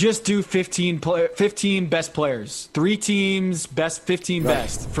 Just do 15 best players. 3 teams, best 15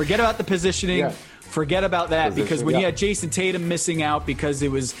 best. Forget about the positioning. Yeah. Forget about that because when you had Jason Tatum missing out because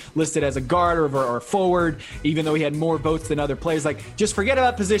it was listed as a guard or forward, even though he had more votes than other players, like just forget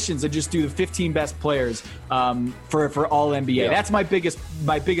about positions and just do the 15 best players for all NBA. Yeah. That's my biggest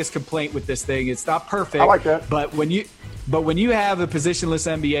complaint with this thing. It's not perfect. I like that. But when you have a positionless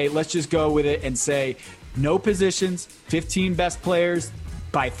NBA, let's just go with it and say no positions, 15 best players.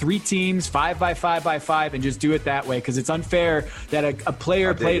 By 3 teams, 5 by 5 by 5, and just do it that way because it's unfair that a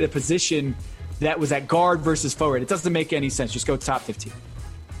player played a position that was at guard versus forward. It doesn't make any sense. Just go top 15.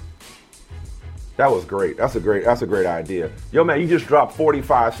 That was great. That's a great idea. Yo, man, you just dropped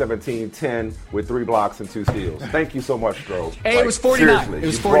 45, 17, 10 with 3 blocks and 2 steals. Thank you so much, Stroh. Hey, it was 49. Seriously, it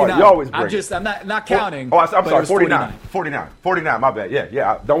was 49. You always bring I'm not counting. I'm sorry, 49. 49, my bad.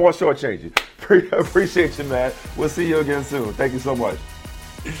 Yeah. I don't want to shortchange you. Appreciate you, man. We'll see you again soon. Thank you so much.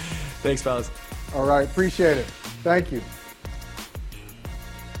 Thanks, fellas. All right, appreciate it. Thank you.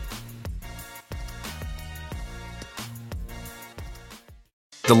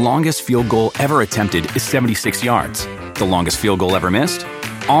 The longest field goal ever attempted is 76 yards. The longest field goal ever missed?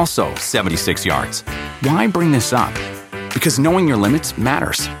 Also 76 yards. Why bring this up? Because knowing your limits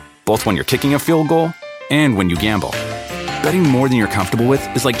matters, both when you're kicking a field goal and when you gamble. Betting more than you're comfortable with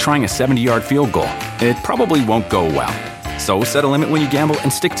is like trying a 70-yard field goal. It probably won't go well. So set a limit when you gamble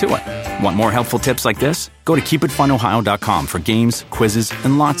and stick to it. Want more helpful tips like this? Go to keepitfunohio.com for games, quizzes,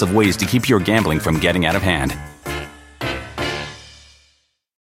 and lots of ways to keep your gambling from getting out of hand.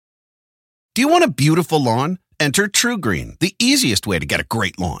 Do you want a beautiful lawn? Enter TruGreen, the easiest way to get a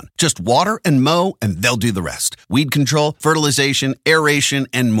great lawn. Just water and mow, and they'll do the rest. Weed control, fertilization, aeration,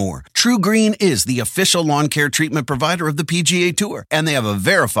 and more. TruGreen is the official lawn care treatment provider of the PGA Tour, and they have a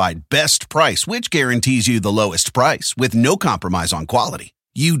verified best price, which guarantees you the lowest price with no compromise on quality.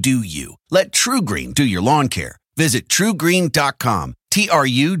 You do you. Let TruGreen do your lawn care. Visit TruGreen.com,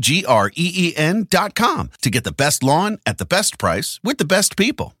 TruGreen.com to get the best lawn at the best price with the best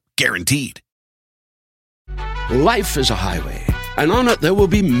people. Guaranteed. Life is a highway, and on it there will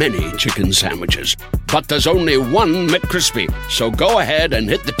be many chicken sandwiches. But there's only one McCrispy. So go ahead and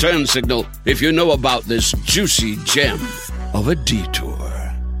hit the turn signal if you know about this juicy gem of a detour.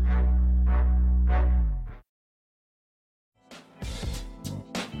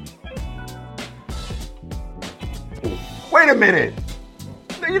 Wait a minute.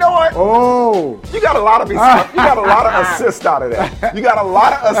 You know what? Oh, you got a lot of assists out of that. You got a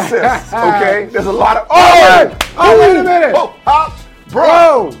lot of assists. Okay, there's a lot of. Wait a minute.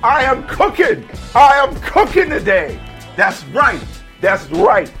 Bro, I am cooking. I am cooking today. That's right.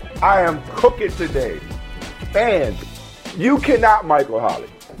 I am cooking today. And you cannot, Michael Holley.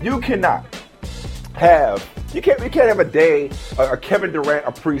 You can't have a day, a Kevin Durant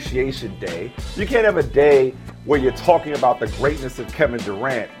appreciation day. You can't have a day where you're talking about the greatness of Kevin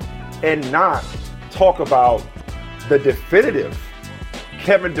Durant and not talk about the definitive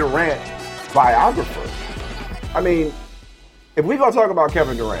Kevin Durant biographer. I mean, if we're going to talk about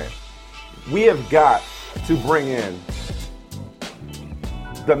Kevin Durant, we have got to bring in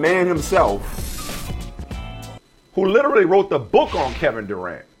the man himself who literally wrote the book on Kevin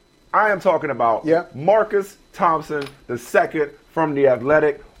Durant. I am talking about Marcus Thompson II from The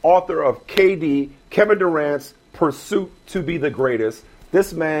Athletic, author of KD, Kevin Durant's Pursuit to be the Greatest.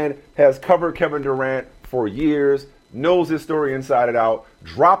 This man has covered Kevin Durant for years, knows his story inside and out,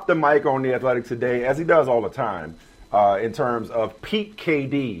 dropped the mic on The Athletic today, as he does all the time, in terms of peak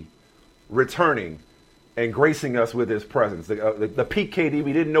KD returning and gracing us with his presence. The peak KD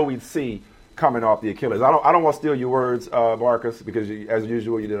we didn't know we'd see coming off the Achilles. I don't want to steal your words, Marcus, because as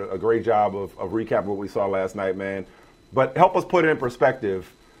usual, you did a great job of recapping what we saw last night, man. But help us put in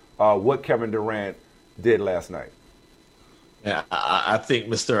perspective what Kevin Durant did last night. Yeah, I think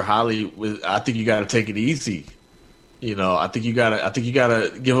Mr. Holley, I think you got to take it easy. You know, I think you got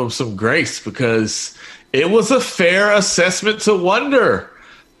to give him some grace because it was a fair assessment to wonder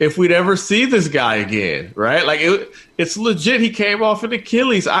if we'd ever see this guy again, right? Like it's legit. He came off an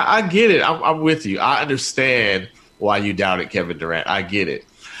Achilles. I get it. I'm with you. I understand why you doubted Kevin Durant. I get it.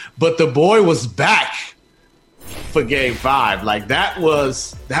 But the boy was back for Game 5. Like that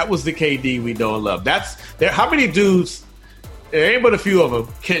was the KD we know and love. How many dudes there ain't but a few of them,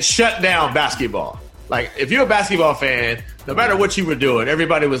 can shut down basketball. Like, if you're a basketball fan, no matter what you were doing,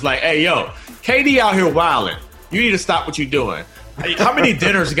 everybody was like, hey, yo, KD out here wilding. You need to stop what you're doing. How many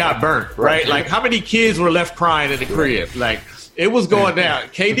dinners got burnt, right? Like, how many kids were left crying in the crib? Like, it was going down.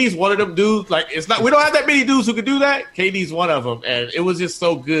 KD's one of them dudes. Like, it's not. We don't have that many dudes who can do that. KD's one of them, and it was just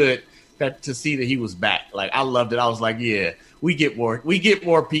so good to see that he was back. Like, I loved it. I was like, yeah, we get more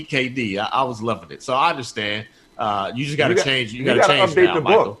Pete KD. I was loving it. So I understand. You just got to change. You got to change update now, the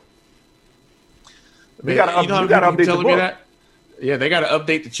Michael. book. You got to update the book. Yeah, they got to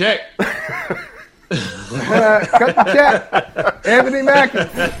update the check. Cut the check. Anthony Mackie.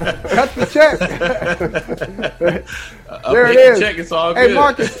 Cut the check. There it is. Check, it's all hey, good.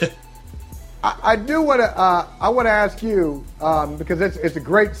 Marcus, I do want to ask you because it's a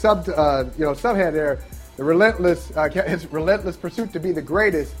great subhead there. The his relentless pursuit to be the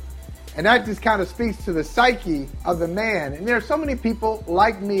greatest, and that just kind of speaks to the psyche of the man. And there are so many people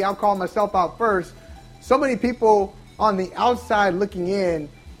like me. I'll call myself out first. So many people on the outside looking in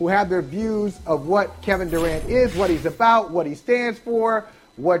who have their views of what Kevin Durant is, what he's about, what he stands for,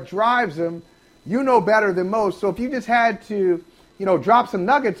 what drives him. You know better than most. So if you just had to, drop some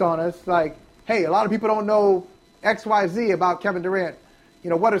nuggets on us, like, hey, a lot of people don't know X, Y, Z about Kevin Durant.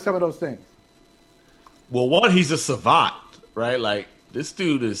 What are some of those things? Well, one, he's a savant, right? Like, this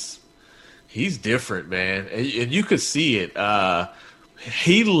dude he's different, man. And you could see it.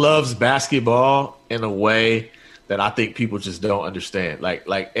 He loves basketball in a way that I think people just don't understand. Like,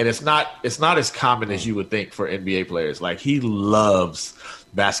 and it's not as common as you would think for NBA players. Like, he loves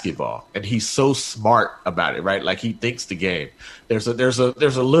basketball, and he's so smart about it, right? Like, he thinks the game. There's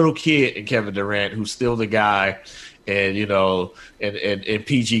a little kid in Kevin Durant who's still the guy, and in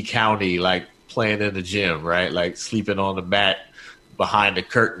PG County, like, playing in the gym, right? Like, sleeping on the mat behind the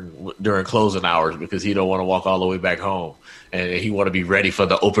curtain during closing hours because he don't want to walk all the way back home, and he want to be ready for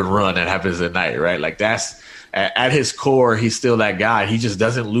the open run that happens at night, right? Like, that's at his core, he's still that guy. He just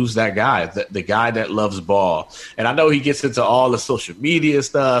doesn't lose that guy, the guy that loves ball. And I know he gets into all the social media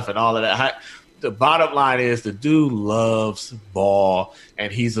stuff and all of that. The bottom line is the dude loves ball,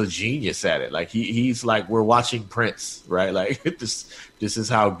 and he's a genius at it. Like, he's like, we're watching Prince, right? Like, this is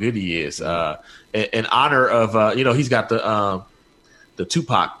how good he is. In honor of, he's got the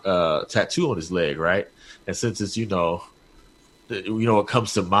Tupac tattoo on his leg, right? And since it's, what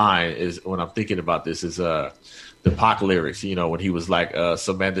comes to mind is when I'm thinking about this is the Pac lyrics, when he was like,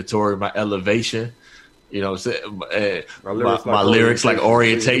 so mandatory, my elevation, my lyrics like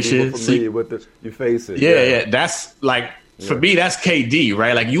orientation. See with you face it. Yeah. That's like, for me, that's KD,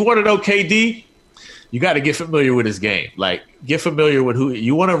 right? Like, you want to know KD, you got to get familiar with his game. Like, get familiar with who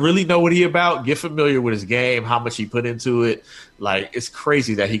you want to really know what he about. Get familiar with his game, how much he put into it. Like, it's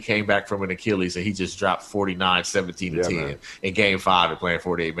crazy that he came back from an Achilles and he just dropped 49, 17 to 10 in Game 5 and playing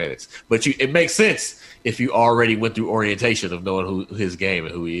 48 minutes. But it makes sense if you already went through orientation of knowing who his game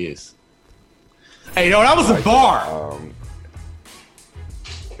and who he is. Hey, that was a bar.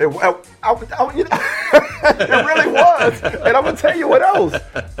 It really was, and I'm gonna tell you what else.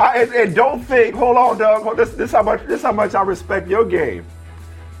 And don't think. Hold on, Doug. This how much I respect your game.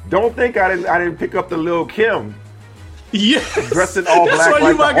 Don't think I didn't pick up the Lil' Kim. Yes, dressed in all black. That's why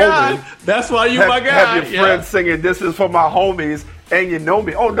like you my guy. That's why you my guy. Have your friends singing "This is for my homies," and you know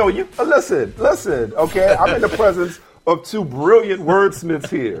me. Oh no, you listen. Okay, I'm in the presence of two brilliant wordsmiths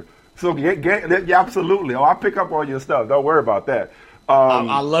here. So yeah, absolutely. Oh, I pick up all your stuff. Don't worry about that.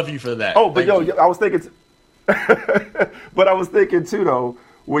 I love you for that. Oh, but I was thinking, but I was thinking too though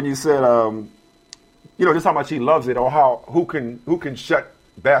when you said, just how much he loves it, or who can shut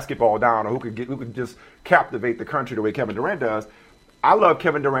basketball down, or who can just captivate the country the way Kevin Durant does. I love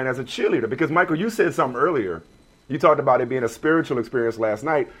Kevin Durant as a cheerleader because Michael, you said something earlier. You talked about it being a spiritual experience last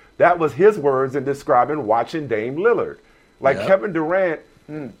night. That was his words in describing watching Dame Lillard, like Kevin Durant,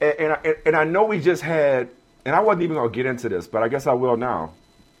 and I know we just had. And I wasn't even going to get into this, but I guess I will now.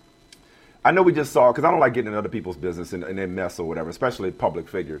 I know we just saw, because I don't like getting in other people's business and their mess or whatever, especially public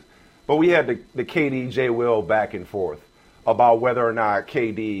figures. But we had the KD, J. Will back and forth about whether or not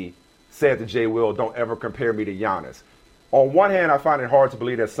KD said to J. Will, don't ever compare me to Giannis. On one hand, I find it hard to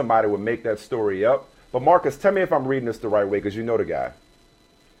believe that somebody would make that story up. But Marcus, tell me if I'm reading this the right way, because you know the guy.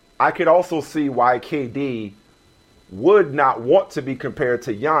 I could also see why KD would not want to be compared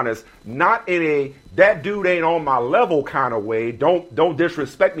to Giannis, not in a that dude ain't on my level kind of way. Don't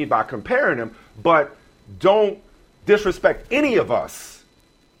disrespect me by comparing him, but don't disrespect any of us.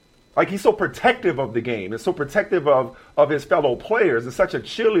 Like, he's so protective of the game and so protective of his fellow players and such a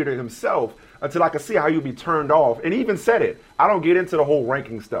cheerleader himself until I can see how you'd be turned off. And he even said it. I don't get into the whole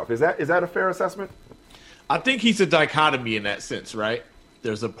ranking stuff. Is that a fair assessment? I think he's a dichotomy in that sense, right?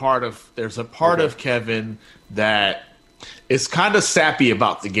 There's a part of Kevin that is kind of sappy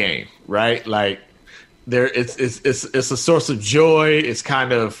about the game, right? Like it's a source of joy. It's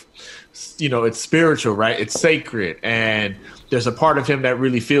kind of, it's spiritual, right? It's sacred, and there's a part of him that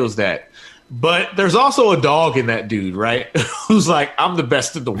really feels that. But there's also a dog in that dude, right? Who's like, I'm the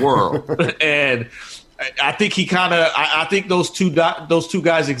best in the world, and I think I think those two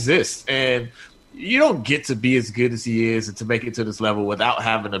guys exist, and you don't get to be as good as he is and to make it to this level without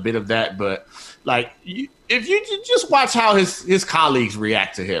having a bit of that. But like, if you just watch how his colleagues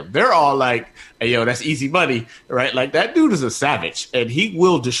react to him, they're all like, "Hey, yo, that's easy money," right? Like, that dude is a savage, and he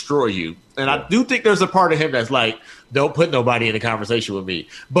will destroy you. And I do think there's a part of him that's like, don't put nobody in a conversation with me.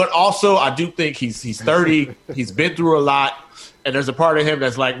 But also, I do think he's 30, he's been through a lot, and there's a part of him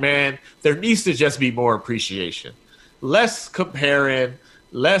that's like, man, there needs to just be more appreciation, less comparing,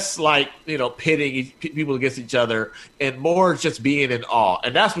 less like, pitting people against each other, and more just being in awe.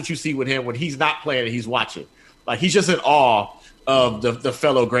 And that's what you see with him when he's not playing and he's watching. Like, he's just in awe of the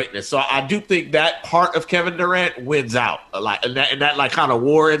fellow greatness. So I do think that part of Kevin Durant wins out a lot. And that like kind of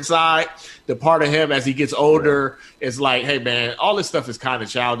war inside, the part of him as he gets older is like, hey, man, all this stuff is kind of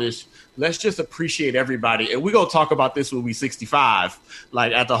childish. Let's just appreciate everybody. And we're going to talk about this when we're 65,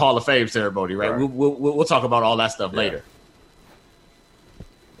 like at the Hall of Fame ceremony, right? We'll talk about all that stuff later.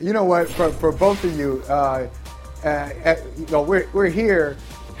 You know what? For both of you, we're here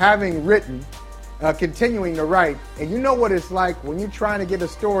having written, continuing to write, and you know what it's like when you're trying to get a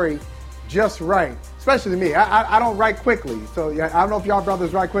story just right. Especially me, I don't write quickly. So I don't know if y'all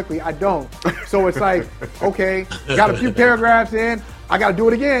brothers write quickly. I don't. So it's like, okay, got a few paragraphs in, I got to do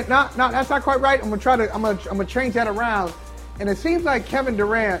it again. No, that's not quite right. I'm gonna change that around. And it seems like Kevin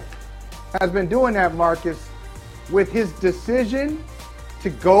Durant has been doing that, Marcus, with his decision to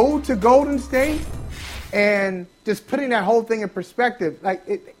go to Golden State and just putting that whole thing in perspective. Like,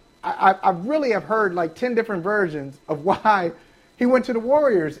 I really have heard like 10 different versions of why he went to the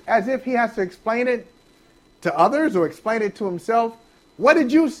Warriors, as if he has to explain it to others or explain it to himself. What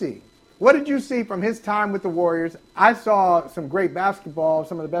did you see? What did you see from his time with the Warriors? I saw some great basketball,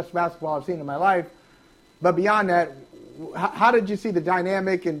 some of the best basketball I've seen in my life. But beyond that, how did you see the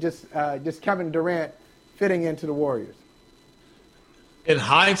dynamic and just Kevin Durant fitting into the Warriors? In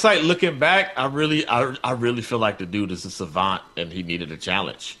hindsight, looking back, I really feel like the dude is a savant and he needed a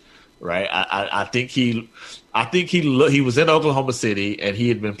challenge, right? I think he was in Oklahoma City and he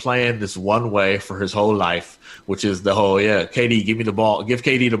had been playing this one way for his whole life, which is the whole, KD, give me the ball, give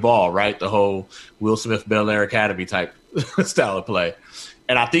KD the ball, right? The whole Will Smith Bel Air Academy type style of play.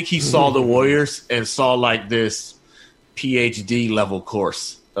 And I think he saw the Warriors and saw like this PhD level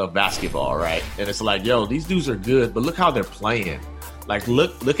course of basketball, right? And it's like, yo, these dudes are good, but look how they're playing. Like,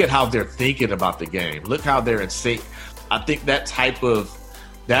 look at how they're thinking about the game. Look how they're in sync. I think that type of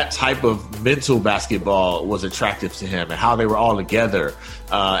mental basketball was attractive to him, and how they were all together.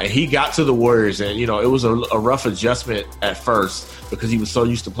 And he got to the Warriors, and it was a rough adjustment at first because he was so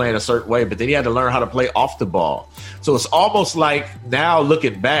used to playing a certain way. But then he had to learn how to play off the ball. So it's almost like now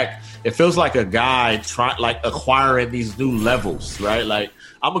looking back, it feels like a guy acquiring these new levels, right? Like,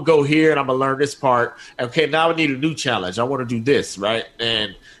 I'm going to go here and I'm going to learn this part. Okay, now I need a new challenge. I want to do this, right?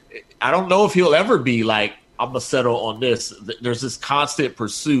 And I don't know if he'll ever be like, I'm going to settle on this. There's this constant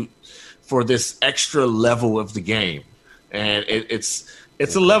pursuit for this extra level of the game. And it's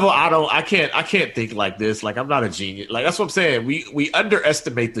a level I can't think like this. Like, I'm not a genius. Like, that's what I'm saying. We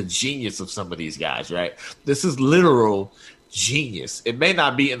underestimate the genius of some of these guys, right? This is literal genius. It may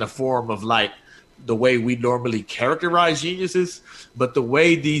not be in the form of like the way we normally characterize geniuses, but the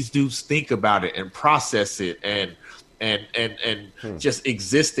way these dudes think about it and process it and just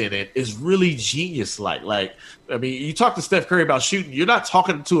exist in it is really genius-like. Like, I mean, you talk to Steph Curry about shooting, you're not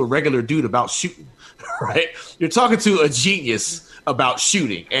talking to a regular dude about shooting, right? You're talking to a genius about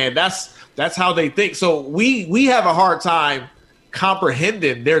shooting, and that's how they think. So we have a hard time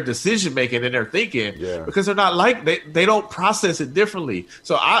comprehending their decision making and their thinking because they're not like they don't process it differently.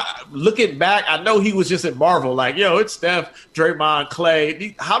 So looking back, I know he was just at Marvel, like, yo, it's Steph, Draymond,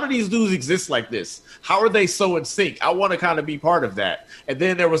 Clay. How do these dudes exist like this? How are they so in sync? I want to kind of be part of that. And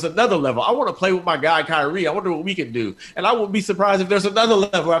then there was another level. I want to play with my guy Kyrie. I wonder what we can do. And I wouldn't be surprised if there's another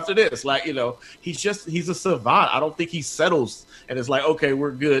level after this. Like, he's a savant. I don't think he settles and it's like, okay,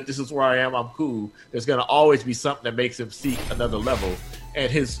 we're good. This is where I am. I'm cool. There's going to always be something that makes him seek another level.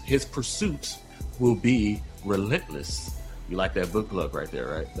 And his pursuits will be relentless. You like that book plug right there,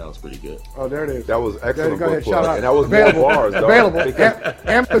 right? That was pretty good. Oh, there it is. That was excellent book plug. And that was available. More bars, available.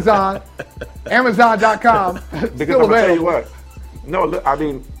 Amazon. Amazon.com. Because I'm going to tell you what. No, look, I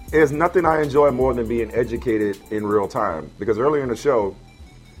mean, there's nothing I enjoy more than being educated in real time. Because earlier in the show,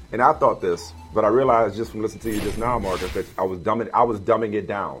 and I thought this, but I realized just from listening to you just now, Marcus, that I was dumbing it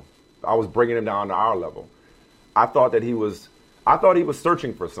down. I was bringing him down to our level. I thought he was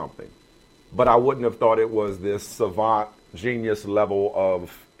searching for something, but I wouldn't have thought it was this savant genius level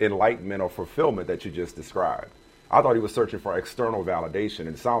of enlightenment or fulfillment that you just described. I thought he was searching for external validation, and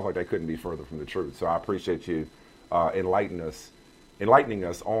it sounds like that couldn't be further from the truth. So I appreciate you enlightening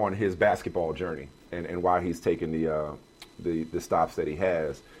us on his basketball journey and why he's taken the stops that he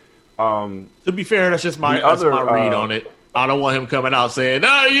has. To be fair, that's just my read on it. I don't want him coming out saying,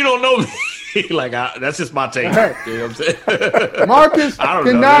 "No, you don't know me." That's just my take. Hey. You know what I'm saying? Marcus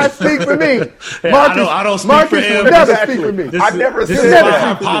cannot speak for me. Yeah, Marcus, I don't speak Marcus for him. will never speak for me. This is my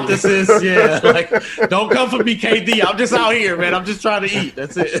hypothesis. Yeah, don't come for me, KD. I'm just out here, man. I'm just trying to eat.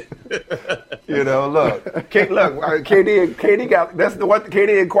 That's it. Look, KD got that's the what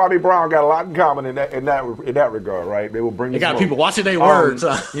KD and Kwame Brown got a lot in common in that regard, right? They will bring. They got people watching their words.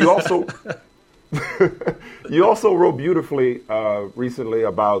 You also wrote beautifully recently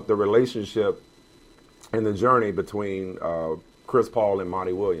about the relationship and the journey between Chris Paul and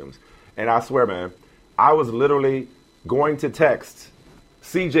Monty Williams. And I swear, man, I was literally going to text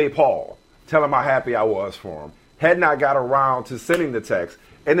CJ Paul, tell him how happy I was for him. Had not got around to sending the text.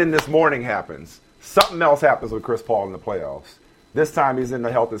 And then this morning happens. Something else happens with Chris Paul in the playoffs. This time he's in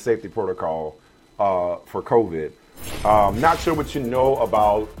the health and safety protocol for COVID. Not sure what you know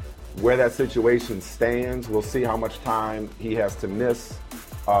about where that situation stands. We'll see how much time he has to miss,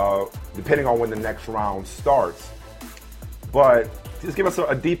 depending on when the next round starts. But just give us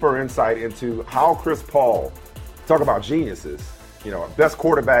a deeper insight into how Chris Paul, talk about geniuses, best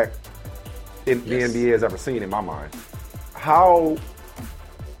quarterback the NBA has ever seen in my mind. How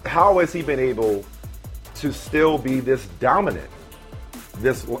has he been able to still be this dominant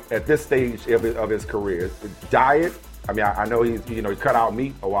at this stage of his career? Diet. I mean, I know he cut out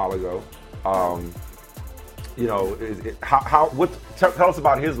meat a while ago. Tell us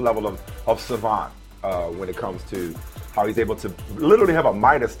about his level of savant when it comes to how he's able to literally have a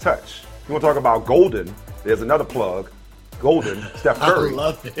Midas touch. You want to talk about Golden? There's another plug. Golden, Steph Curry. I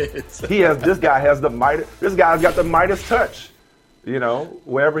love it. This guy has the Midas. This guy's got the Midas touch.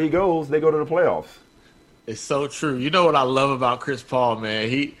 Wherever he goes, they go to the playoffs. It's so true. You know what I love about Chris Paul, man?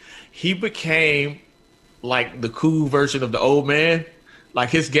 He became like the cool version of the old man. Like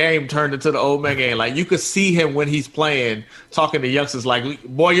his game turned into the old man game. Like you could see him when he's playing, talking to youngsters like,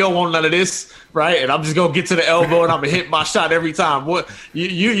 "Boy, you don't want none of this, right? And I'm just gonna get to the elbow and I'm gonna hit my shot every time. What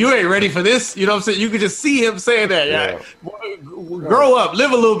you ain't ready for this?" You know what I'm saying? You could just see him saying that. Yeah. Grow up,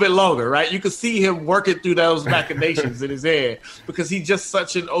 live a little bit longer, right? You could see him working through those machinations in his head because he's just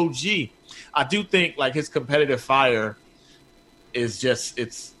such an OG. I do think like his competitive fire is just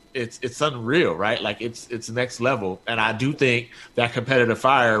it's unreal, right? Like it's next level. And I do think that competitive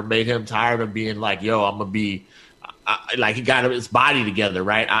fire made him tired of being like, yo, I'm gonna be like he got his body together,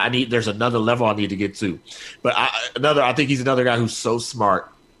 right? There's another level I need to get to. But I think he's another guy who's so smart,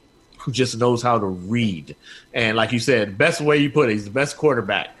 who just knows how to read. And like you said, best way you put it, he's the best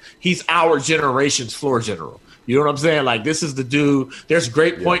quarterback. He's our generation's floor general. You know what I'm saying? Like this is the dude. There's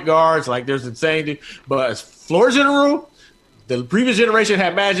great point guards, like there's insane dude, but as floor general, the previous generation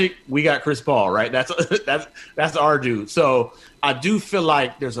had Magic. We got Chris Paul, right? That's our dude. So I do feel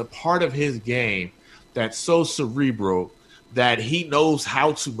like there's a part of his game that's so cerebral that he knows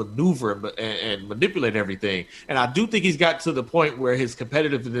how to maneuver and manipulate everything. And I do think he's got to the point where his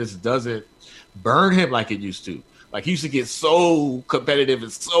competitiveness doesn't burn him like it used to. Like he used to get so competitive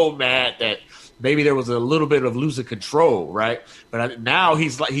and so mad that maybe there was a little bit of losing control, right? But now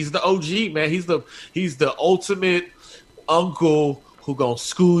he's the OG, man. He's the ultimate uncle who gonna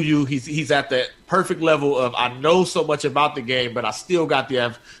school you. He's at that perfect level of I know so much about the game, but I still got the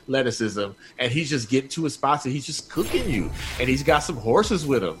athleticism, and he's just getting to his spots and he's just cooking you. And he's got some horses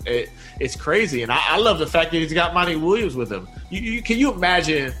with him. It's crazy, and I love the fact that he's got Monty Williams with him. Can you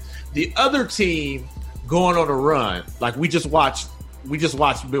imagine the other team going on a run? Like we just watched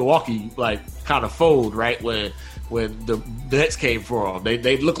Milwaukee like kind of fold, right? When the Nets came for them.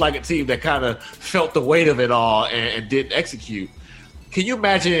 They looked like a team that kind of felt the weight of it all and didn't execute. Can you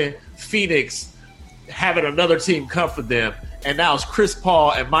imagine Phoenix having another team come for them, and now it's Chris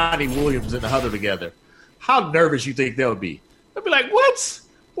Paul and Monty Williams in the huddle together? How nervous you think they'll be? They'll be like, what?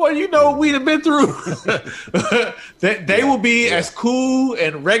 Well, you know what we'd have been through. They will be as cool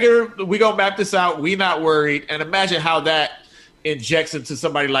and regular. We going to map this out. We not worried. And imagine how that injects into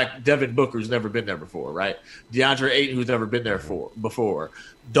somebody like Devin Booker, who's never been there before, right? DeAndre Ayton, who's never been there before.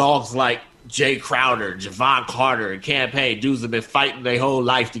 Dogs like Jay Crowder, Javon Carter, and Cam Payne, dudes have been fighting their whole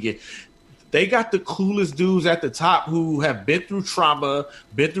life to get. They got the coolest dudes at the top who have been through trauma,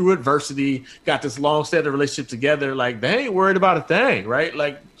 been through adversity, got this long-standing relationship together. Like, they ain't worried about a thing, right?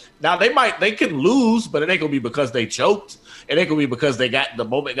 Like, now they can lose, but it ain't gonna be because they choked. It ain't gonna be because the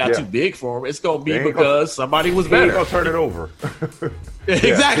moment got too big for them. It's gonna be because somebody was better. He ain't gonna turn it over.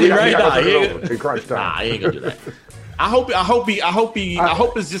 Exactly, right? He ain't gonna do that. I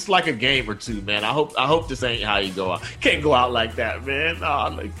hope it's just like a game or two, man. I hope this ain't how you go out. Can't go out like that, man.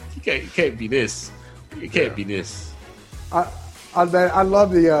 You can't be this. You can't be this. I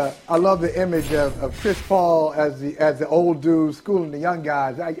love the image of Chris Paul as the old dude schooling the young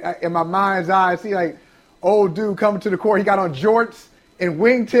guys. In my mind's eye, I see like old dude coming to the court. He got on jorts and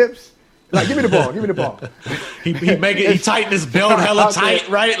wingtips. Like, give me the ball. Give me the ball. He tightened his belt hella tight,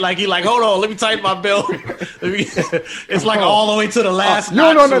 right? Like hold on, let me tighten my belt. It's like all the way to the last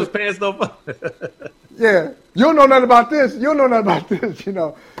notch, so his pants don't. Yeah, you don't know nothing about this. You don't know nothing about this, you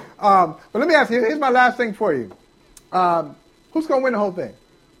know. But let me ask you. Here's my last thing for you. Who's gonna win the whole thing?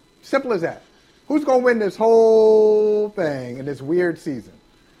 Simple as that. Who's gonna win this whole thing in this weird season?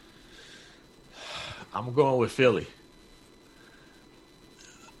 I'm going with Philly.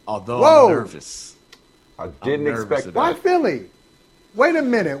 Although I'm nervous. I didn't expect that. Why Philly? Wait a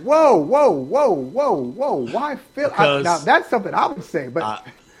minute. Whoa. Why Philly? Now, that's something I would say, but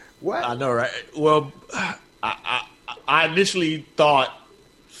what? I know, right? Well, I initially thought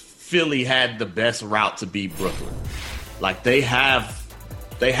Philly had the best route to beat Brooklyn. Like, they have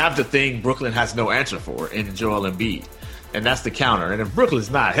the thing Brooklyn has no answer for in Joel Embiid. And that's the counter. And if Brooklyn's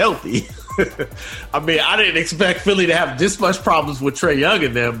not healthy, I mean, I didn't expect Philly to have this much problems with Trae Young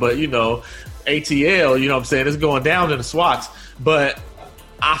in them, but, you know, ATL, you know what I'm saying, it's going down in the swats. But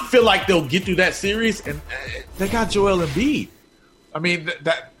I feel like they'll get through that series, and they got Joel Embiid. I mean,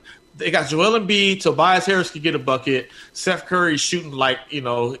 they got Joel Embiid, Tobias Harris could get a bucket, Seth Curry shooting like, you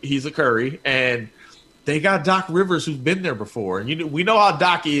know, he's a Curry, and they got Doc Rivers, who's been there before. And we know how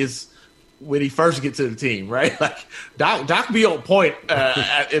Doc is when he first gets to the team, right? Like, Doc be on point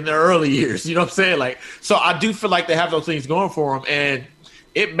in the early years, you know what I'm saying? Like, so I do feel like they have those things going for them, and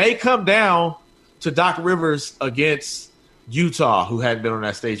it may come down to Doc Rivers against Utah, who hadn't been on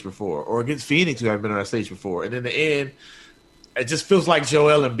that stage before, or against Phoenix, who hadn't been on that stage before. And in the end, it just feels like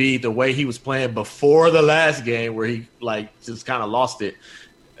Joel Embiid, the way he was playing before the last game, where he like just kind of lost it.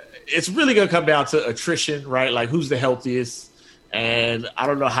 It's really going to come down to attrition, right? Like, who's the healthiest? And I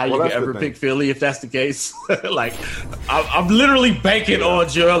don't know how you can ever pick Philly if that's the case. Like, I'm literally banking on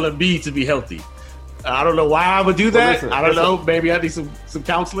Joel Embiid to be healthy. I don't know why I would do that. I don't know. Maybe I need some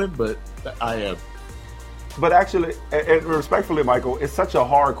counseling, but I am. But actually, and respectfully, Michael, it's such a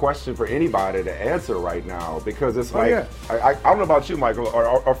hard question for anybody to answer right now, because it's I don't know about you, Michael,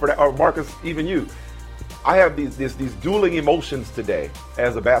 or Marcus, even you. I have these dueling emotions today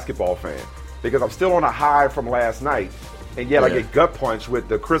as a basketball fan, because I'm still on a high from last night, and yet I get gut punched with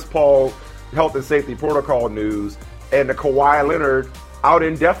the Chris Paul health and safety protocol news and the Kawhi Leonard out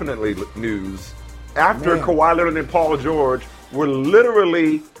indefinitely news. After Kawhi Leonard and Paul George were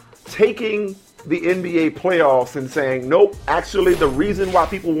literally taking the NBA playoffs and saying, nope, actually the reason why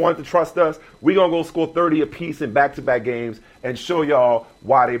people wanted to trust us, we're going to go score 30 apiece in back-to-back games and show y'all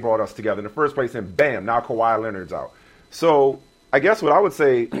why they brought us together in the first place, and bam, now Kawhi Leonard's out. So I guess what I would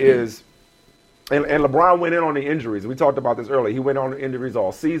say is, and LeBron went in on the injuries. We talked about this earlier. He went on the injuries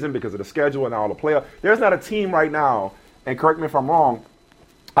all season because of the schedule and all the playoffs. There's not a team right now, and correct me if I'm wrong,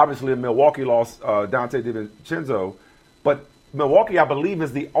 obviously Milwaukee lost Dante DiVincenzo, but Milwaukee, I believe,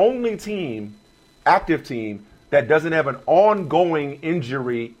 is the only team, active team, that doesn't have an ongoing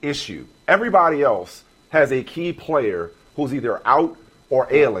injury issue. Everybody else has a key player who's either out or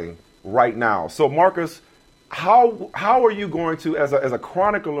ailing right now. So, Marcus, how are you going to, as a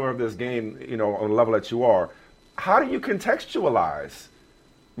chronicler of this game, you know, on the level that you are, how do you contextualize?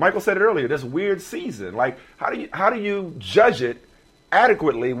 Michael said it earlier, this weird season. Like, how do you judge it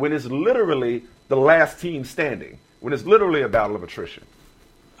adequately when it's literally the last team standing, when it's literally a battle of attrition?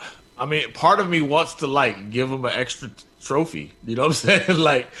 I mean, part of me wants to like give him an extra trophy. You know what I'm saying?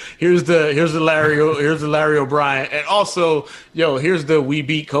 Like, here's the Larry O'Brien, and also, here's the we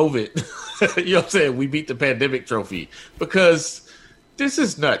beat COVID. You know what I'm saying? We beat the pandemic trophy, because this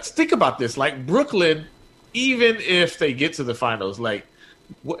is nuts. Think about this. Like, Brooklyn, even if they get to the finals, like,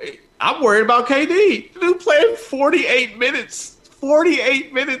 I'm worried about KD. Dude playing 48 minutes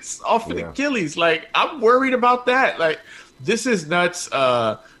off of the Achilles. Like, I'm worried about that. Like, this is nuts.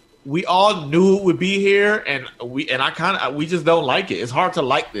 we all knew it would be here, and we just don't like it. It's hard to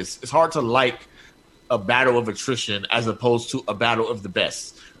like this. It's hard to like a battle of attrition as opposed to a battle of the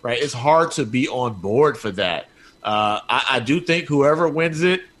best, right? It's hard to be on board for that. I do think whoever wins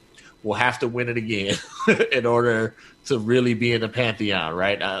it will have to win it again in order to really be in the pantheon,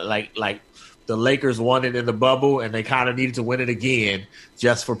 right? Like the Lakers won it in the bubble, and they kind of needed to win it again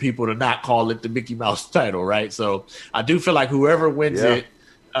just for people to not call it the Mickey Mouse title, right? So I do feel like whoever wins it,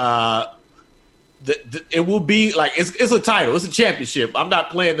 it will be like it's a title, it's a championship. I'm not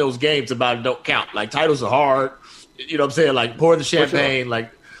playing those games about it don't count. Like titles are hard, you know what I'm saying? Like pour the champagne,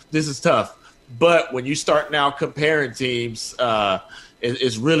 like this is tough. But when you start now comparing teams,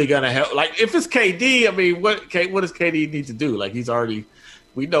 it's really gonna help. Like if it's KD, I mean, what does KD need to do? Like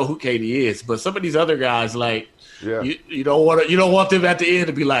we know who KD is, but some of these other guys, like you don't want them at the end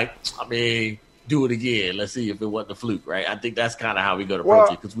to be like, I mean, do it again. Let's see if it wasn't a fluke, right? I think that's kind of how we go to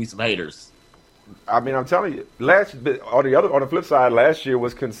approach it because we some haters. I mean, I'm telling you, on the flip side, last year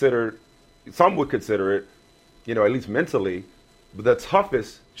was considered. Some would consider it, at least mentally, the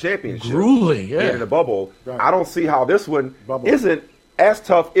toughest championship. Grueling, in the bubble. Right. I don't see how this one isn't as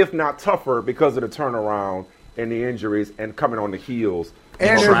tough, if not tougher, because of the turnaround and the injuries and coming on the heels.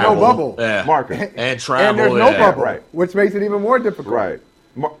 And there's no bubble, Marcus. And travel, and there's no bubble, right? Which makes it even more difficult, right?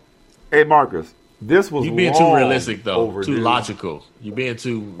 Hey, Marcus, this was you being too realistic though, overdue. Too logical. You being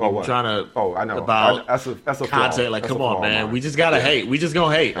too trying to. Oh, I know. About that's a content. Flaw. Like, that's come on, man. We just gotta hate. We just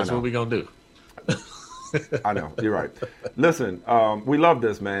gonna hate. That's what we gonna do. I know. You're right. Listen, we love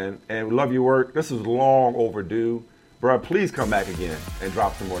this, man, and we love your work. This is long overdue, bro. Please come back again and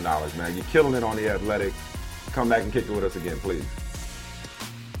drop some more knowledge, man. You're killing it on The Athletic. Come back and kick it with us again, please.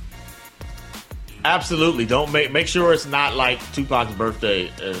 Absolutely. Don't make sure it's not like Tupac's birthday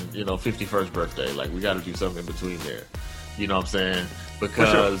and 51st birthday. Like we got to do something in between there. You know what I'm saying?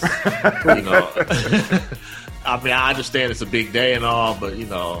 Because I mean, I understand it's a big day and all, but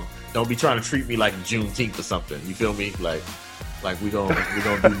don't be trying to treat me like Juneteenth or something. You feel me? Like we gonna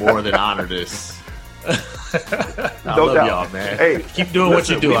do more than honor this. I love y'all, man. Hey, keep doing what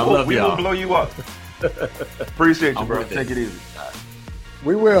you do. I love y'all. We will blow you up. Appreciate you, bro. Take it easy.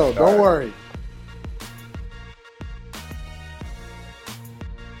 We will. Don't worry.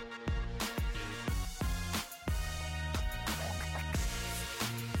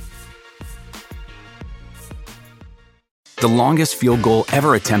 The longest field goal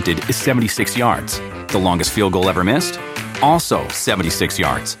ever attempted is 76 yards. The longest field goal ever missed? Also 76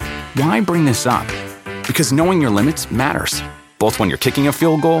 yards. Why bring this up? Because knowing your limits matters, both when you're kicking a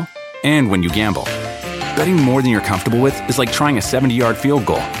field goal and when you gamble. Betting more than you're comfortable with is like trying a 70-yard field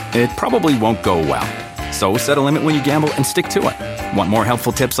goal. It probably won't go well. So set a limit when you gamble and stick to it. Want more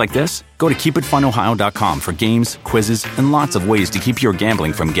helpful tips like this? Go to keepitfunohio.com for games, quizzes, and lots of ways to keep your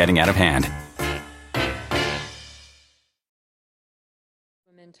gambling from getting out of hand.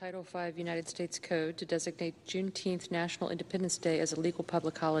 Title V United States Code to designate Juneteenth National Independence Day as a legal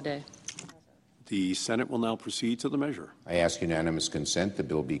public holiday. The Senate will now proceed to the measure. I ask unanimous consent the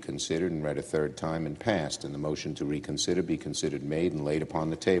bill be considered and read a third time and passed, and the motion to reconsider be considered made and laid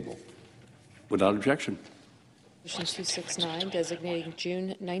upon the table. Without objection. Resolution 269 designating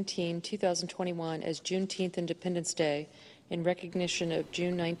June 19, 2021 as Juneteenth Independence Day in recognition of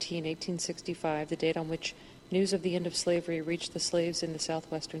June 19, 1865, the date on which news of the end of slavery reached the slaves in the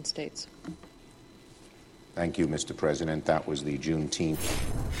southwestern states. Thank you, Mr. President. That was the Juneteenth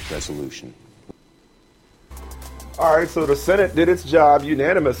resolution. All right, so the Senate did its job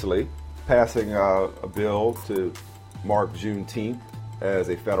unanimously, passing a bill to mark Juneteenth as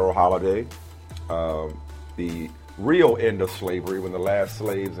a federal holiday. The real end of slavery, when the last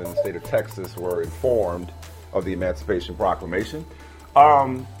slaves in the state of Texas were informed of the Emancipation Proclamation.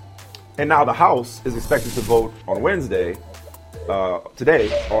 And now the House is expected to vote on Wednesday, today,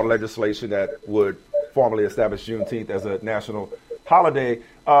 on legislation that would formally establish Juneteenth as a national holiday.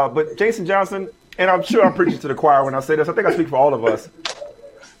 But Jason Johnson, and I'm sure I'm preaching to the choir when I say this, I think I speak for all of us.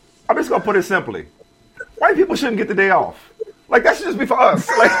 I'm just going to put it simply. White people shouldn't get the day off. Like, that should just be for us.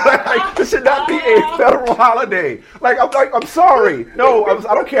 Like this should not be a federal holiday. I'm sorry. No,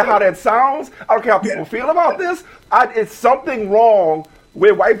 I don't care how that sounds. I don't care how people feel about this. It's something wrong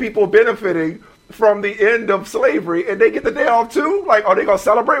with white people benefiting from the end of slavery, and they get the day off too. Like, are they gonna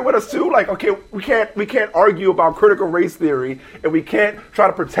celebrate with us too? Like, okay, we can't argue about critical race theory, and we can't try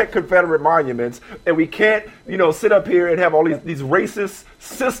to protect Confederate monuments, and we can't, sit up here and have all these racist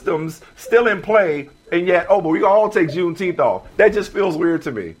systems still in play, and yet, but we all take Juneteenth off. That just feels weird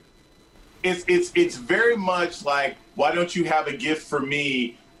to me. It's very much like, why don't you have a gift for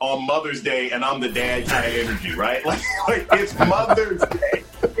me on Mother's Day and I'm the dad kind of energy, right? Like it's Mother's Day.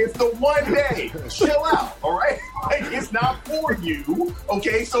 It's the one day. Chill out, all right? Like, it's not for you,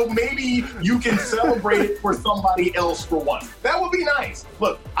 okay? So maybe you can celebrate it for somebody else for once. That would be nice.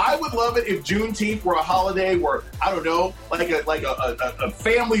 Look, I would love it if Juneteenth were a holiday where, I don't know, like a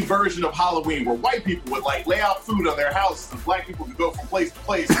family version of Halloween where white people would like lay out food on their houses and black people could go from place to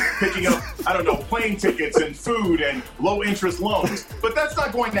place picking up, I don't know, plane tickets and food and low interest loans. But that's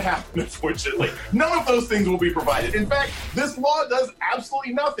not going to happen, unfortunately. None of those things will be provided. In fact, this law does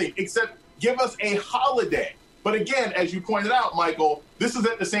absolutely nothing except give us a holiday. But again, as you pointed out, Michael, this is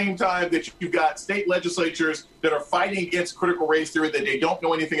at the same time that you've got state legislatures that are fighting against critical race theory that they don't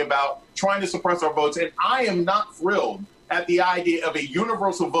know anything about, trying to suppress our votes. And I am not thrilled at the idea of a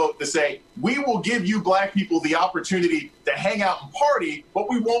universal vote to say, we will give you black people the opportunity to hang out and party, but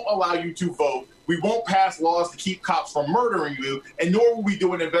we won't allow you to vote. We won't pass laws to keep cops from murdering you, and nor will we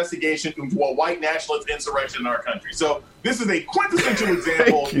do an investigation into a white nationalist insurrection in our country. So this is a quintessential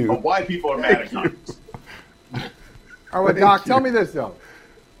example of why people are mad at Congress. All right, Doc, tell me this, though.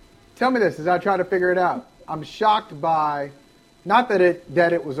 Tell me this as I try to figure it out. I'm shocked by, not that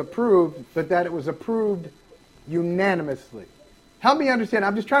it was approved, but that it was approved unanimously. Help me understand.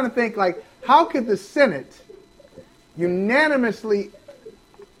 I'm just trying to think, like, how could the Senate unanimously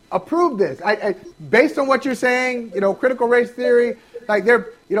approve this? Based on what you're saying, critical race theory, like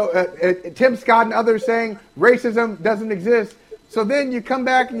Tim Scott and others saying racism doesn't exist. So then you come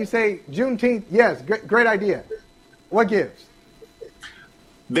back and you say Juneteenth, yes, great idea. What gives?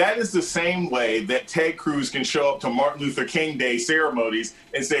 That is the same way that Ted Cruz can show up to Martin Luther King Day ceremonies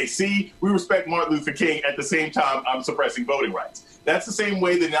and say, see, we respect Martin Luther King. At the same time, I'm suppressing voting rights. That's the same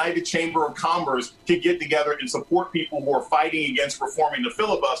way the United Chamber of Commerce can get together and support people who are fighting against reforming the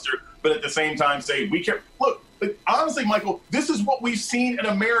filibuster, but at the same time say, we can't. Look, honestly, Michael, this is what we've seen in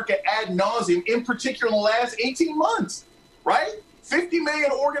America ad nauseum, in particular in the last 18 months, right? 50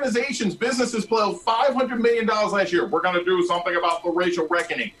 million organizations, businesses plowed $500 million last year. We're going to do something about the racial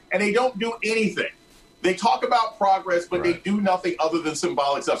reckoning. And they don't do anything. They talk about progress, but they do nothing other than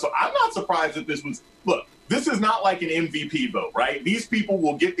symbolic stuff. So I'm not surprised that this was, look, this is not like an MVP vote, right? These people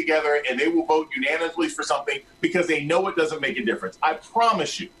will get together and they will vote unanimously for something because they know it doesn't make a difference. I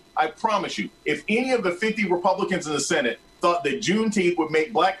promise you, if any of the 50 Republicans in the Senate thought that Juneteenth would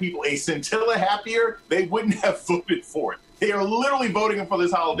make black people a scintilla happier, they wouldn't have voted for it. They are literally voting for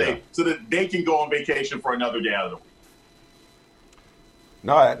this holiday so that they can go on vacation for another day out of the week.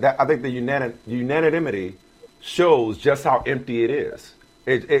 No, I think the unanimity shows just how empty it is.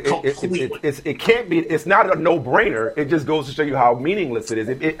 It can't be. It's not a no-brainer. It just goes to show you how meaningless it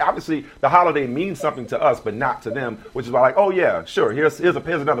is. Obviously, the holiday means something to us, but not to them. Which is why, like, oh yeah, sure. Here's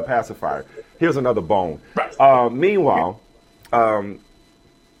another pacifier. Here's another bone. Right. Meanwhile,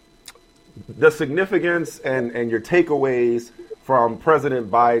 the significance and your takeaways from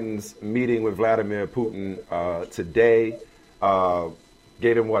President Biden's meeting with Vladimir Putin today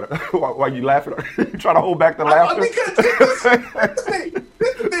gave him what? Why are you laughing? You trying to hold back the laughter? Because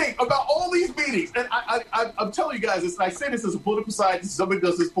this is the thing about all these meetings, and I'm telling you guys this, and I say this as a political scientist, somebody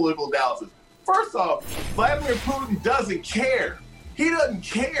does this political analysis. First off, Vladimir Putin doesn't care. He doesn't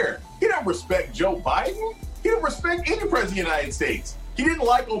care. He doesn't respect Joe Biden. He doesn't respect any president of the United States. He didn't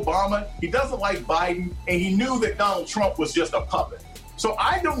like Obama. He doesn't like Biden. And he knew that Donald Trump was just a puppet. So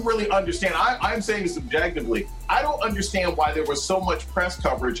I don't really understand. I'm saying this objectively. I don't understand why there was so much press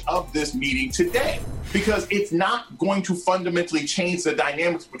coverage of this meeting today, because it's not going to fundamentally change the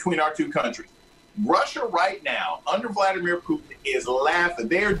dynamics between our two countries. Russia right now, under Vladimir Putin, is laughing.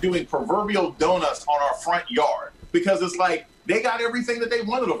 They're doing proverbial donuts on our front yard because it's like they got everything that they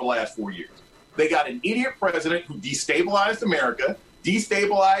wanted over the last 4 years. They got an idiot president who destabilized America,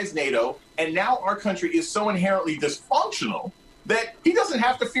 destabilized NATO, and now our country is so inherently dysfunctional that he doesn't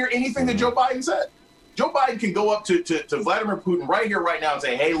have to fear anything that Joe Biden said. Joe Biden can go up to Vladimir Putin right here, right now and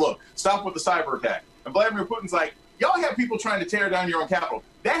say, hey, look, stop with the cyber attack. And Vladimir Putin's like, y'all have people trying to tear down your own capital.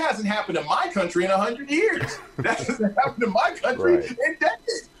 That hasn't happened in my country in 100 years. That hasn't happened in my country in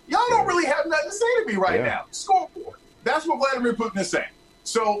decades. Y'all don't really have nothing to say to me right now. Scoreboard. That's what Vladimir Putin is saying.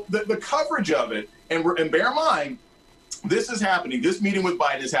 So the coverage of it, and bear in mind, this is happening. This meeting with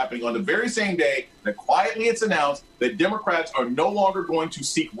Biden is happening on the very same day that quietly it's announced that Democrats are no longer going to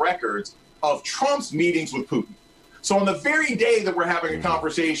seek records of Trump's meetings with Putin. So on the very day that we're having a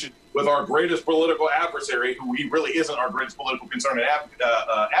conversation with our greatest political adversary, who he really isn't our greatest political concern and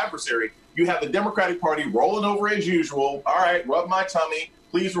adversary, you have the Democratic Party rolling over as usual. All right, rub my tummy.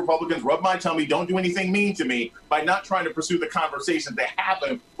 Please, Republicans, rub my tummy. Don't do anything mean to me by not trying to pursue the conversation that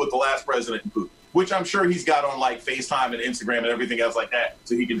happened with the last president and Putin, which I'm sure he's got on like FaceTime and Instagram and everything else like that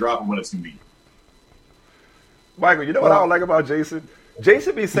so he can drop them when it's convenient. Michael, you know what I don't like about Jason?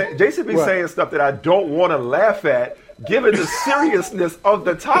 Jason be saying stuff that I don't want to laugh at, given the seriousness of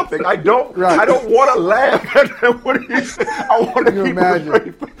the topic. I don't want to laugh at what he said. I want to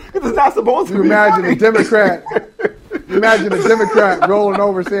imagine. It's not supposed to be imagine funny. a Democrat. Imagine a Democrat rolling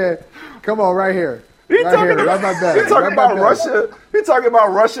over saying, "Come on, right here." He's talking about Russia. He's talking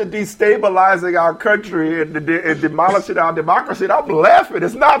about Russia destabilizing our country and demolishing our democracy. And I'm laughing.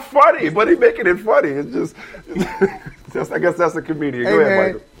 It's not funny, but he's making it funny. It's just, I guess that's a comedian. Go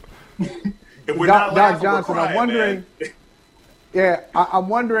ahead, Michael. Doc Johnson, I'm wondering. Yeah, I'm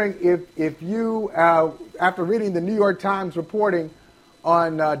wondering if you, after reading the New York Times reporting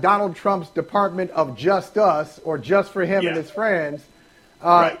on Donald Trump's Department of Just Us, or Just for Him and His Friends,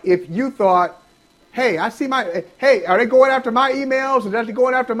 if you thought, hey, are they going after my emails? Are they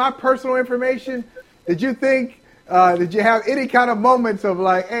going after my personal information? Did you think, did you have any kind of moments of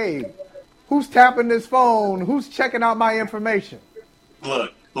like, hey, who's tapping this phone? Who's checking out my information?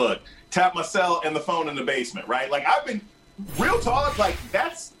 Look, tap my cell and the phone in the basement, right? Like I've been, real talk, like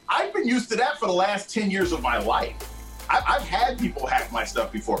I've been used to that for the last 10 years of my life. I've had people hack my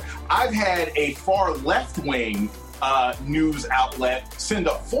stuff before. I've had a far left-wing news outlet send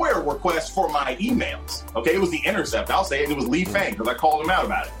a FOIA request for my emails. Okay, it was The Intercept. I'll say it was Lee Fang because I called him out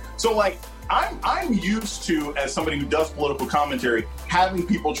about it. So like I'm used to, as somebody who does political commentary, having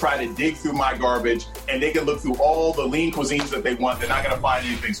people try to dig through my garbage and they can look through all the lean cuisines that they want. They're not going to find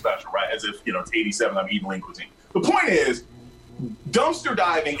anything special, right? As if, it's 87, I'm eating lean cuisine. The point is, dumpster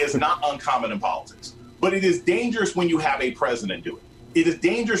diving is not uncommon in politics, but it is dangerous when you have a president do it. It is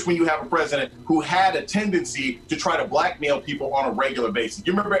dangerous when you have a president who had a tendency to try to blackmail people on a regular basis.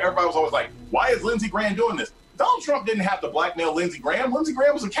 You remember everybody was always like, why is Lindsey Graham doing this? Donald Trump didn't have to blackmail Lindsey Graham. Lindsey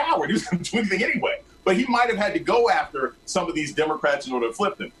Graham was a coward. He was going to do anything anyway. But he might have had to go after some of these Democrats in order to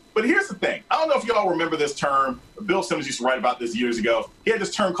flip them. But here's the thing. I don't know if y'all remember this term. Bill Simmons used to write about this years ago. He had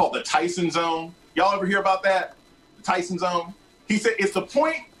this term called the Tyson zone. Y'all ever hear about that? The Tyson zone? He said it's the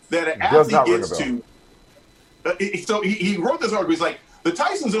point that an athlete gets to. So he wrote this article. He's like, the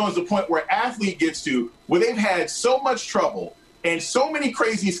Tyson zone is the point where an athlete gets to where they've had so much trouble and so many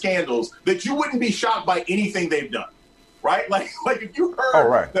crazy scandals that you wouldn't be shocked by anything they've done, right? Like if you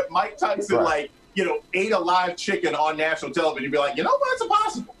heard that Mike Tyson, ate a live chicken on national television, you'd be like, it's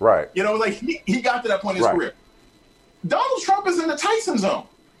impossible. Right. Like he got to that point in his career. Donald Trump is in the Tyson zone.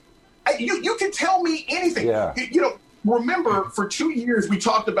 You can tell me anything. Yeah. Remember, for 2 years, we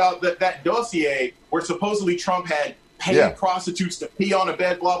talked about that dossier where supposedly Trump had paid prostitutes to pee on a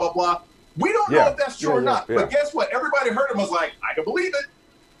bed, blah, blah, blah. We don't know if that's true or not. But guess what? Everybody heard him was like, I can believe it.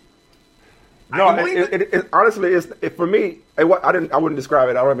 Honestly, for me, I wouldn't describe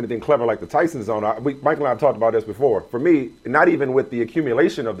it. I don't have anything clever like the Tyson zone. Michael and I have talked about this before. For me, not even with the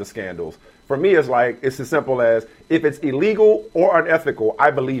accumulation of the scandals, for me, it's as simple as if it's illegal or unethical,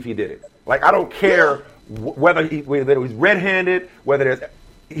 I believe he did it. Like, I don't care whether he's red-handed,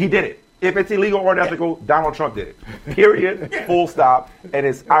 he did it. If it's illegal or unethical, Donald Trump did it. Period. Full stop. And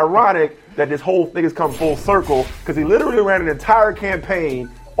it's ironic that this whole thing has come full circle because he literally ran an entire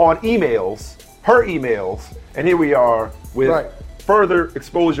campaign on emails, her emails, and here we are with further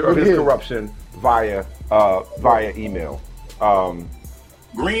exposure of his corruption via email.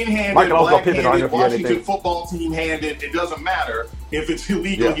 Green-handed, black-handed, Washington football team-handed, it doesn't matter. If it's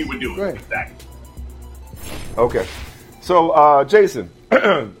illegal, he would do it. Exactly. Okay. So, Jason,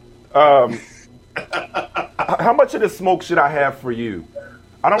 how much of the smoke should I have for you?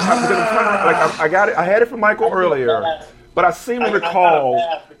 I don't have to. I got it. I had it from Michael earlier, but I seem to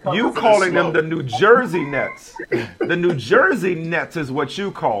recall you calling them the New Jersey Nets. The New Jersey Nets is what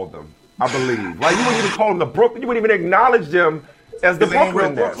you called them, I believe. Like you wouldn't even call them the Brooklyn. You wouldn't even acknowledge them as the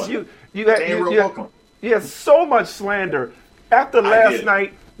Brooklyn Nets. You had so much slander after last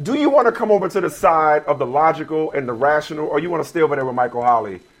night. Do you want to come over to the side of the logical and the rational, or you want to stay over there with Michael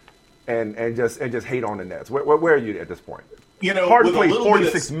Holley and just hate on the Nets? Where are you at this point? Hard played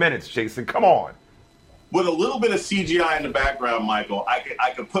 46 minutes, Jason. Come on. With a little bit of CGI in the background, Michael,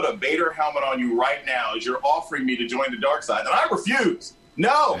 I could put a Vader helmet on you right now as you're offering me to join the dark side, and I refuse.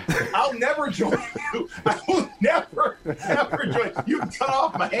 No, I'll never join you. I will never join. You can cut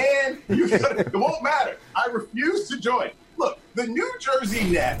off my hand. It won't matter. I refuse to join. Look, the New Jersey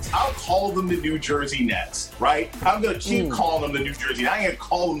Nets, I'll call them the New Jersey Nets, right? I'm going to keep calling them the New Jersey Nets. I ain't going to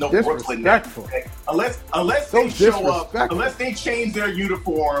call them no Brooklyn Nets. Okay? Unless they show up, unless they change their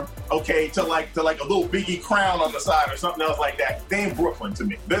uniform, okay, to like a little Biggie crown on the side or something else like that, they ain't Brooklyn to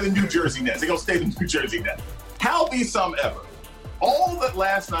me. They're the New Jersey Nets. They're going to stay the New Jersey Nets. How be some ever? All that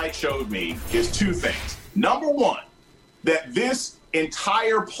last night showed me is two things. Number one, that this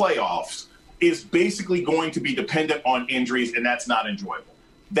entire playoffs is basically going to be dependent on injuries, and that's not enjoyable.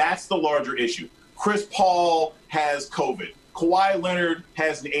 That's the larger issue. Chris Paul has COVID. Kawhi Leonard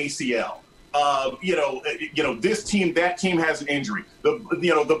has an ACL. This team, that team has an injury.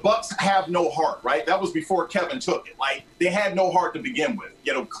 The Bucks have no heart, right? That was before Kevin took it. Like, they had no heart to begin with.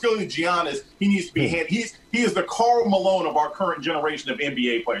 Clearly Giannis, he needs to be he is the Karl Malone of our current generation of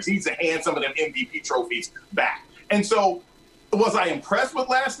NBA players. He needs to hand some of them MVP trophies back. And so, was I impressed with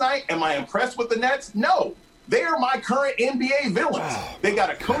last night? Am I impressed with the Nets? No. They are my current NBA villains. They got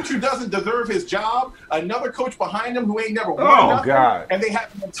a coach who doesn't deserve his job, another coach behind him who ain't never won nothing, God. and they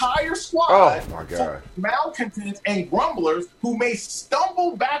have an entire squad of malcontents and grumblers who may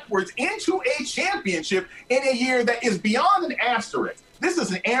stumble backwards into a championship in a year that is beyond an asterisk. This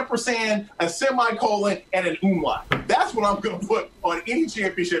is an ampersand, a semicolon, and an umlaut. That's what I'm going to put on any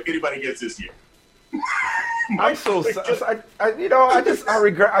championship anybody gets this year. I'm so I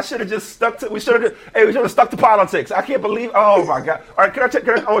regret. I should have just stuck to. We should have stuck to politics. I can't believe. Oh my God! All right, I want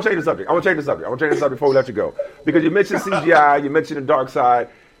to change the subject. I want to change the subject before we let you go, because you mentioned CGI, you mentioned the dark side.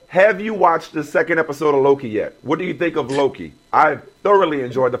 Have you watched the second episode of Loki yet? What do you think of Loki? I've thoroughly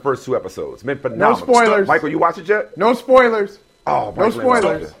enjoyed the first 2 episodes. It's been phenomenal. No spoilers. Michael, you watch it yet? No spoilers. Oh, no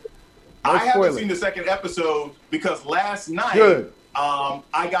spoilers. I haven't seen the second episode because last night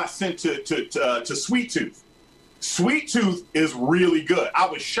I got sent to Sweet Tooth. Sweet Tooth is really good. I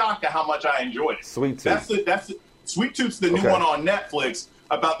was shocked at how much I enjoyed it. Sweet Tooth. That's Sweet Tooth's the new one on Netflix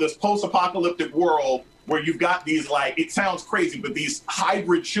about this post-apocalyptic world where you've got these, like, it sounds crazy, but these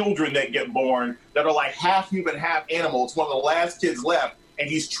hybrid children that get born that are like half human, half animal. It's one of the last kids left, and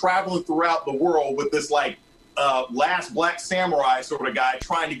he's traveling throughout the world with this, like, last black samurai sort of guy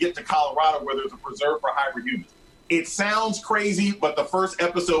trying to get to Colorado where there's a preserve for hybrid humans. It sounds crazy, but the first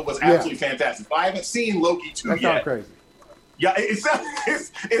episode was absolutely fantastic. But I haven't seen Loki 2 yet. That sounds crazy. Yeah, it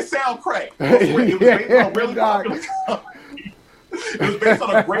sounds crazy. It was based on a really popular comedy. It was based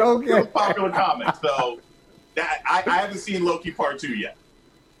on a really popular comic. So I haven't seen Loki Part 2 yet.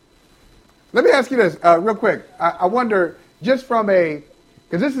 Let me ask you this real quick. I wonder, just from because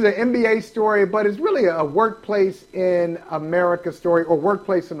this is an NBA story, but it's really a workplace in America story or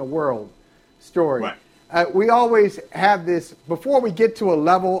workplace in the world story. Right. We always have this, before we get to a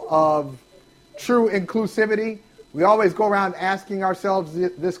level of true inclusivity, we always go around asking ourselves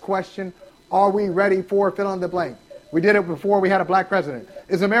this question: are we ready for fill in the blank? We did it before we had a black president.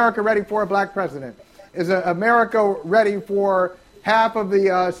 Is America ready for a black president? Is America ready for half of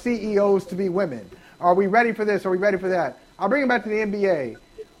the CEOs to be women? Are we ready for this? Are we ready for that? I'll bring it back to the NBA.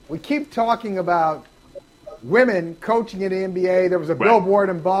 We keep talking about women coaching in the NBA. There was a billboard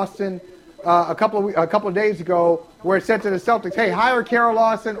in Boston a couple of days ago where it said to the Celtics, hey, hire Carol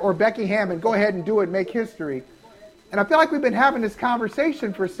Lawson or Becky Hammond. Go ahead and do it. Make history. And I feel like we've been having this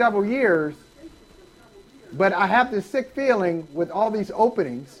conversation for several years, but I have this sick feeling with all these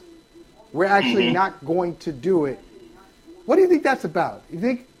openings, we're actually not going to do it. What do you think that's about? You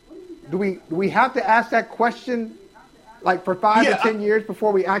think, do we have to ask that question like for 5 or 10 years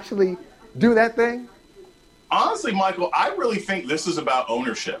before we actually do that thing? Honestly, Michael, I really think this is about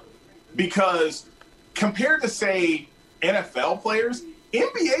ownership. Because compared to, say, NFL players,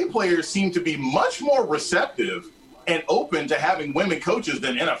 NBA players seem to be much more receptive and open to having women coaches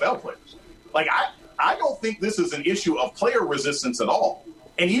than NFL players. Like, I don't think this is an issue of player resistance at all.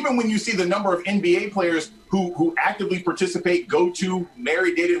 And even when you see the number of NBA players who actively participate, go to,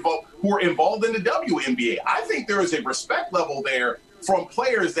 marry, date, involved, who are involved in the WNBA, I think there is a respect level there from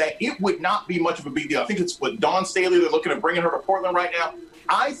players that it would not be much of a big deal. I think it's with Dawn Staley, they're looking at bringing her to Portland right now.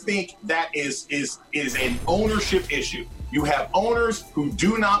 I think that is an ownership issue. You have owners who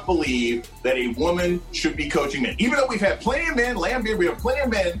do not believe that a woman should be coaching men. Even though we've had plenty of men, Lambeer, we have plenty of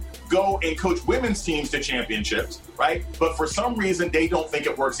men go and coach women's teams to championships, right? But for some reason, they don't think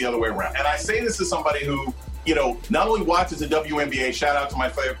it works the other way around. And I say this as somebody who, not only watches the WNBA, shout out to my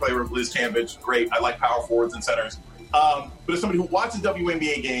favorite player, Liz Cambridge, great. I like power forwards and centers. But as somebody who watches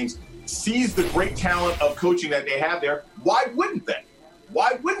WNBA games, sees the great talent of coaching that they have there, why wouldn't they?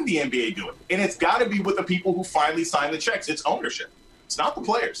 Why wouldn't the NBA do it? And it's got to be with the people who finally sign the checks. It's ownership. It's not the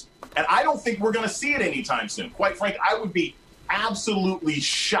players. And I don't think we're going to see it anytime soon. Quite frankly, I would be absolutely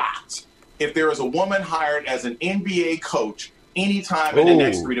shocked if there is a woman hired as an NBA coach anytime in the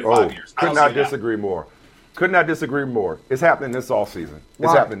next 3 to 5 years. Could not disagree more. Could not disagree more. It's happening this offseason.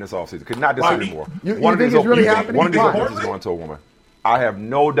 It's happening this offseason. Could not disagree more. You think it's really happening? One of these openings is going to a woman. I have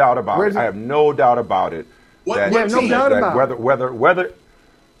no doubt about it. I have no doubt about it. Whether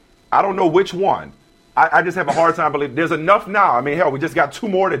I don't know which one. I just have a hard time believing. There's enough now. I mean, hell, we just got 2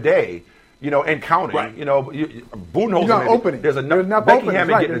 more today and counting. Right. Budenholzer, there's enough Becky openings,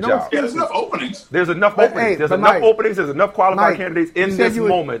 Hammond getting a job. Yeah, there's enough openings. There's enough openings. There's enough openings. There's enough qualified candidates in this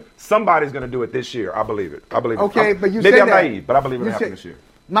moment. Somebody's going to do it this year. I believe it. Okay, but you maybe say I'm that. naive, but I believe it'll happen this year.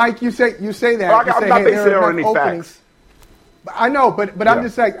 Mike, you say that. Well, I'm not basing it on any facts. I know, but I'm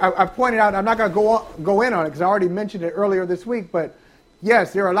just saying. I pointed out. I'm not going to go in on it because I already mentioned it earlier this week. But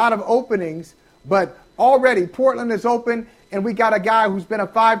yes, there are a lot of openings. But already Portland is open, and we got a guy who's been a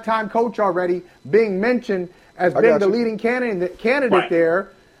 5-time coach already being mentioned as being the leading candidate there.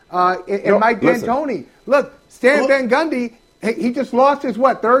 And Mike D'Antoni. Look, Stan Van Gundy. He just lost his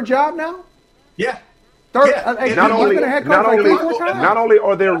third job now? Yeah. Not only are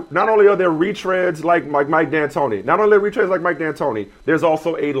there retreads like Mike D'Antoni. Not only retreads like Mike D'Antoni, there's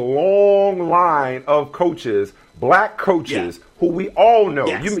also a long line of coaches, black coaches, who we all know.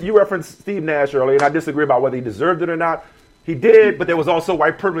 Yes. You referenced Steve Nash earlier, and I disagree about whether he deserved it or not. He did, but there was also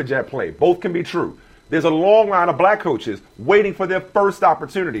white privilege at play. Both can be true. There's a long line of black coaches waiting for their first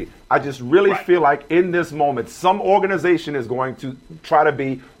opportunity. I just really feel like in this moment, some organization is going to try to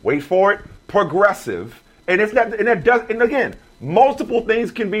be, wait for it, progressive. And again, multiple things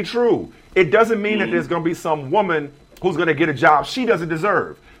can be true. It doesn't mean that there's going to be some woman who's going to get a job she doesn't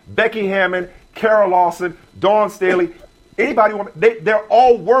deserve. Becky Hammond, Carol Lawson, Dawn Staley, anybody, they're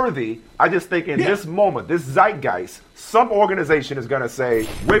all worthy. I just think in this moment, this zeitgeist, some organization is going to say,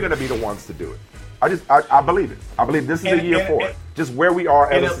 we're going to be the ones to do it. I believe it. I believe this is a year for it. Just where we are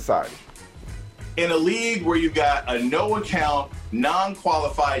as a society. In a league where you've got a no-account,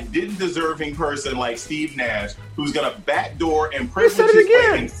 non-qualified, didn't-deserving person like Steve Nash, who's going to backdoor and privilege his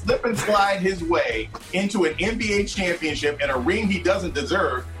way and slip and slide his way into an NBA championship in a ring he doesn't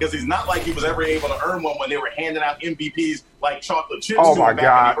deserve because he's not like he was ever able to earn one when they were handing out MVPs like chocolate chips. Oh, my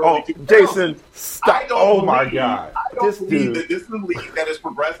God. Jason, stop. Oh, my God. I don't believe that this is a league that is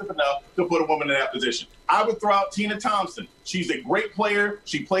progressive enough to put a woman in that position. I would throw out Tina Thompson. She's a great player.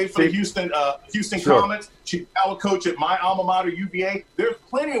 She played for the Houston Comets. She's now a coach at my alma mater, UVA. There's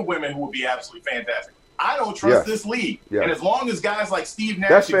plenty of women who would be absolutely fantastic. I don't trust this league. And as long as guys like Steve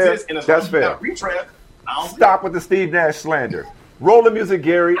Nash exist and as long as we got retread, stop with the Steve Nash slander. Roll the music,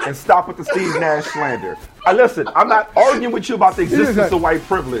 Gary, and stop with the Steve Nash slander. Listen, I'm not arguing with you about the existence of white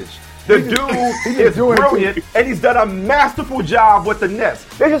privilege. The dude is brilliant, and he's done a masterful job with the Nets.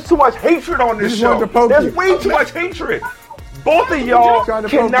 There's just too much hatred on this show. There's way too much hatred. Both of y'all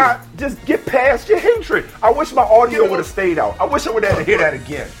cannot just get past your hatred. I wish my audio would have stayed out. I wish I would have had to hear that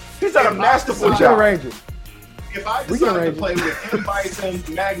again. He's done a masterful job. If I decide to play with M.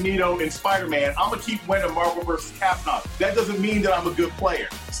 Bison, Magneto, and Spider-Man, I'm going to keep winning Marvel vs. Capcom. That doesn't mean that I'm a good player.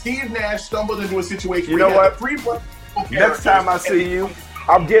 Steve Nash stumbled into a situation where he had three next time I see you,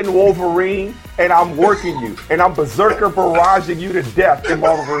 I'm getting Wolverine, and I'm working you, and I'm berserker barraging you to death in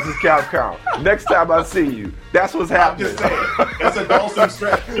Marvel vs. Capcom. Next time I see you, that's what's happening. I'm just saying. That's a Dawson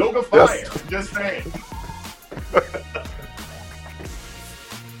stretch. Yoga fire. Just saying.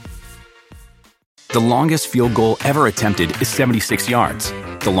 The longest field goal ever attempted is 76 yards.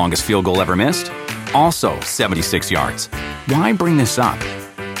 The longest field goal ever missed? Also 76 yards. Why bring this up?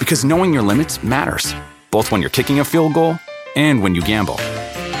 Because knowing your limits matters, both when you're kicking a field goal and when you gamble.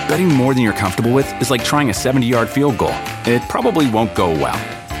 Betting more than you're comfortable with is like trying a 70-yard field goal. It probably won't go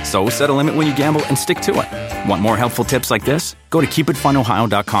well. So set a limit when you gamble and stick to it. Want more helpful tips like this? Go to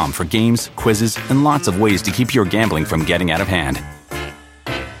keepitfunohio.com for games, quizzes, and lots of ways to keep your gambling from getting out of hand.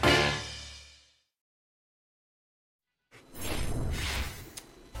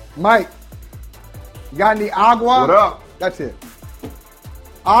 Mike, you got any agua? What up? That's it.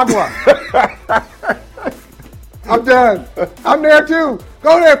 Agua. I'm done. I'm there too.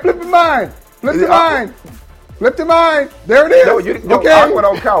 Go there. Flip the mind. Flip the mind. Flip the mind. There it is. No, Agua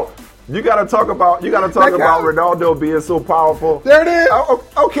don't count. You gotta talk about Ronaldo being so powerful. There it is.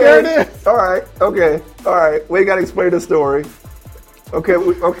 Okay. There it is. All right. Okay. All right. We gotta explain the story. Okay.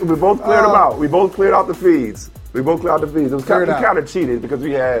 We both cleared them out. We both cleared out the feeds. It was kind of cheated because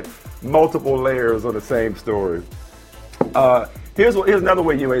we had multiple layers on the same story. Here's another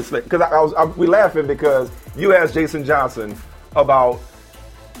way you ain't slick. Because we laughing because you asked Jason Johnson about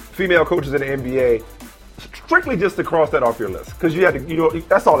female coaches in the NBA, strictly just to cross that off your list. Because you had to,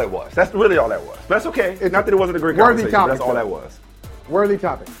 that's all it was. That's really all that was. That's okay. It's not that it wasn't a great conversation. Topic, that's all that was. Worthy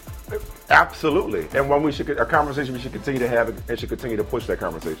topic. Absolutely. And a conversation we should continue to have and should continue to push that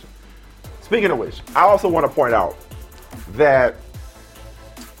conversation. Speaking of which, I also want to point out that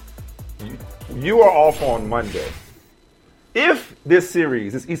you are off on Monday. If this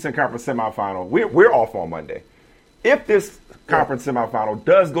series, this Eastern Conference semifinal, we're off on Monday. If this conference semifinal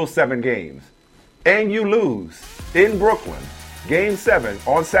does go 7 games and you lose in Brooklyn, Game 7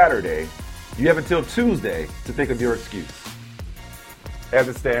 on Saturday, You have until Tuesday to think of your excuse. As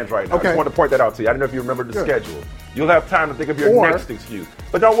it stands right now. Okay. I just wanted to point that out to you. I don't know if you remember the schedule. You'll have time to think of your next excuse.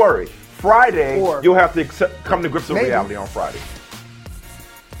 But don't worry. Friday, you'll have to come to grips with reality on Friday.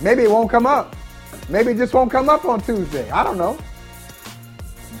 Maybe it won't come up. Maybe it just won't come up on Tuesday. I don't know.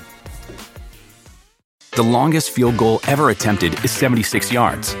 The longest field goal ever attempted is 76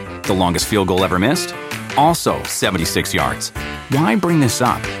 yards. The longest field goal ever missed? Also 76 yards. Why bring this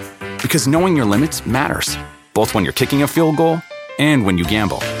up? Because knowing your limits matters, both when you're kicking a field goal and when you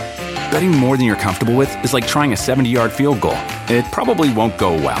gamble. Betting more than you're comfortable with is like trying a 70-yard field goal. It probably won't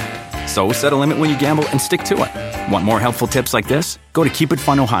go well. So set a limit when you gamble and stick to it. Want more helpful tips like this? Go to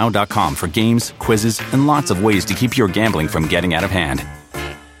keepitfunohio.com for games, quizzes, and lots of ways to keep your gambling from getting out of hand.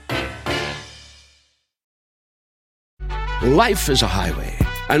 Life is a highway,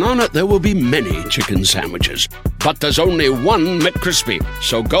 and on it there will be many chicken sandwiches. But there's only one McCrispy.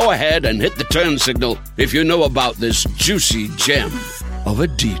 So go ahead and hit the turn signal if you know about this juicy gem of a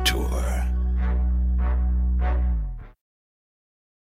detour.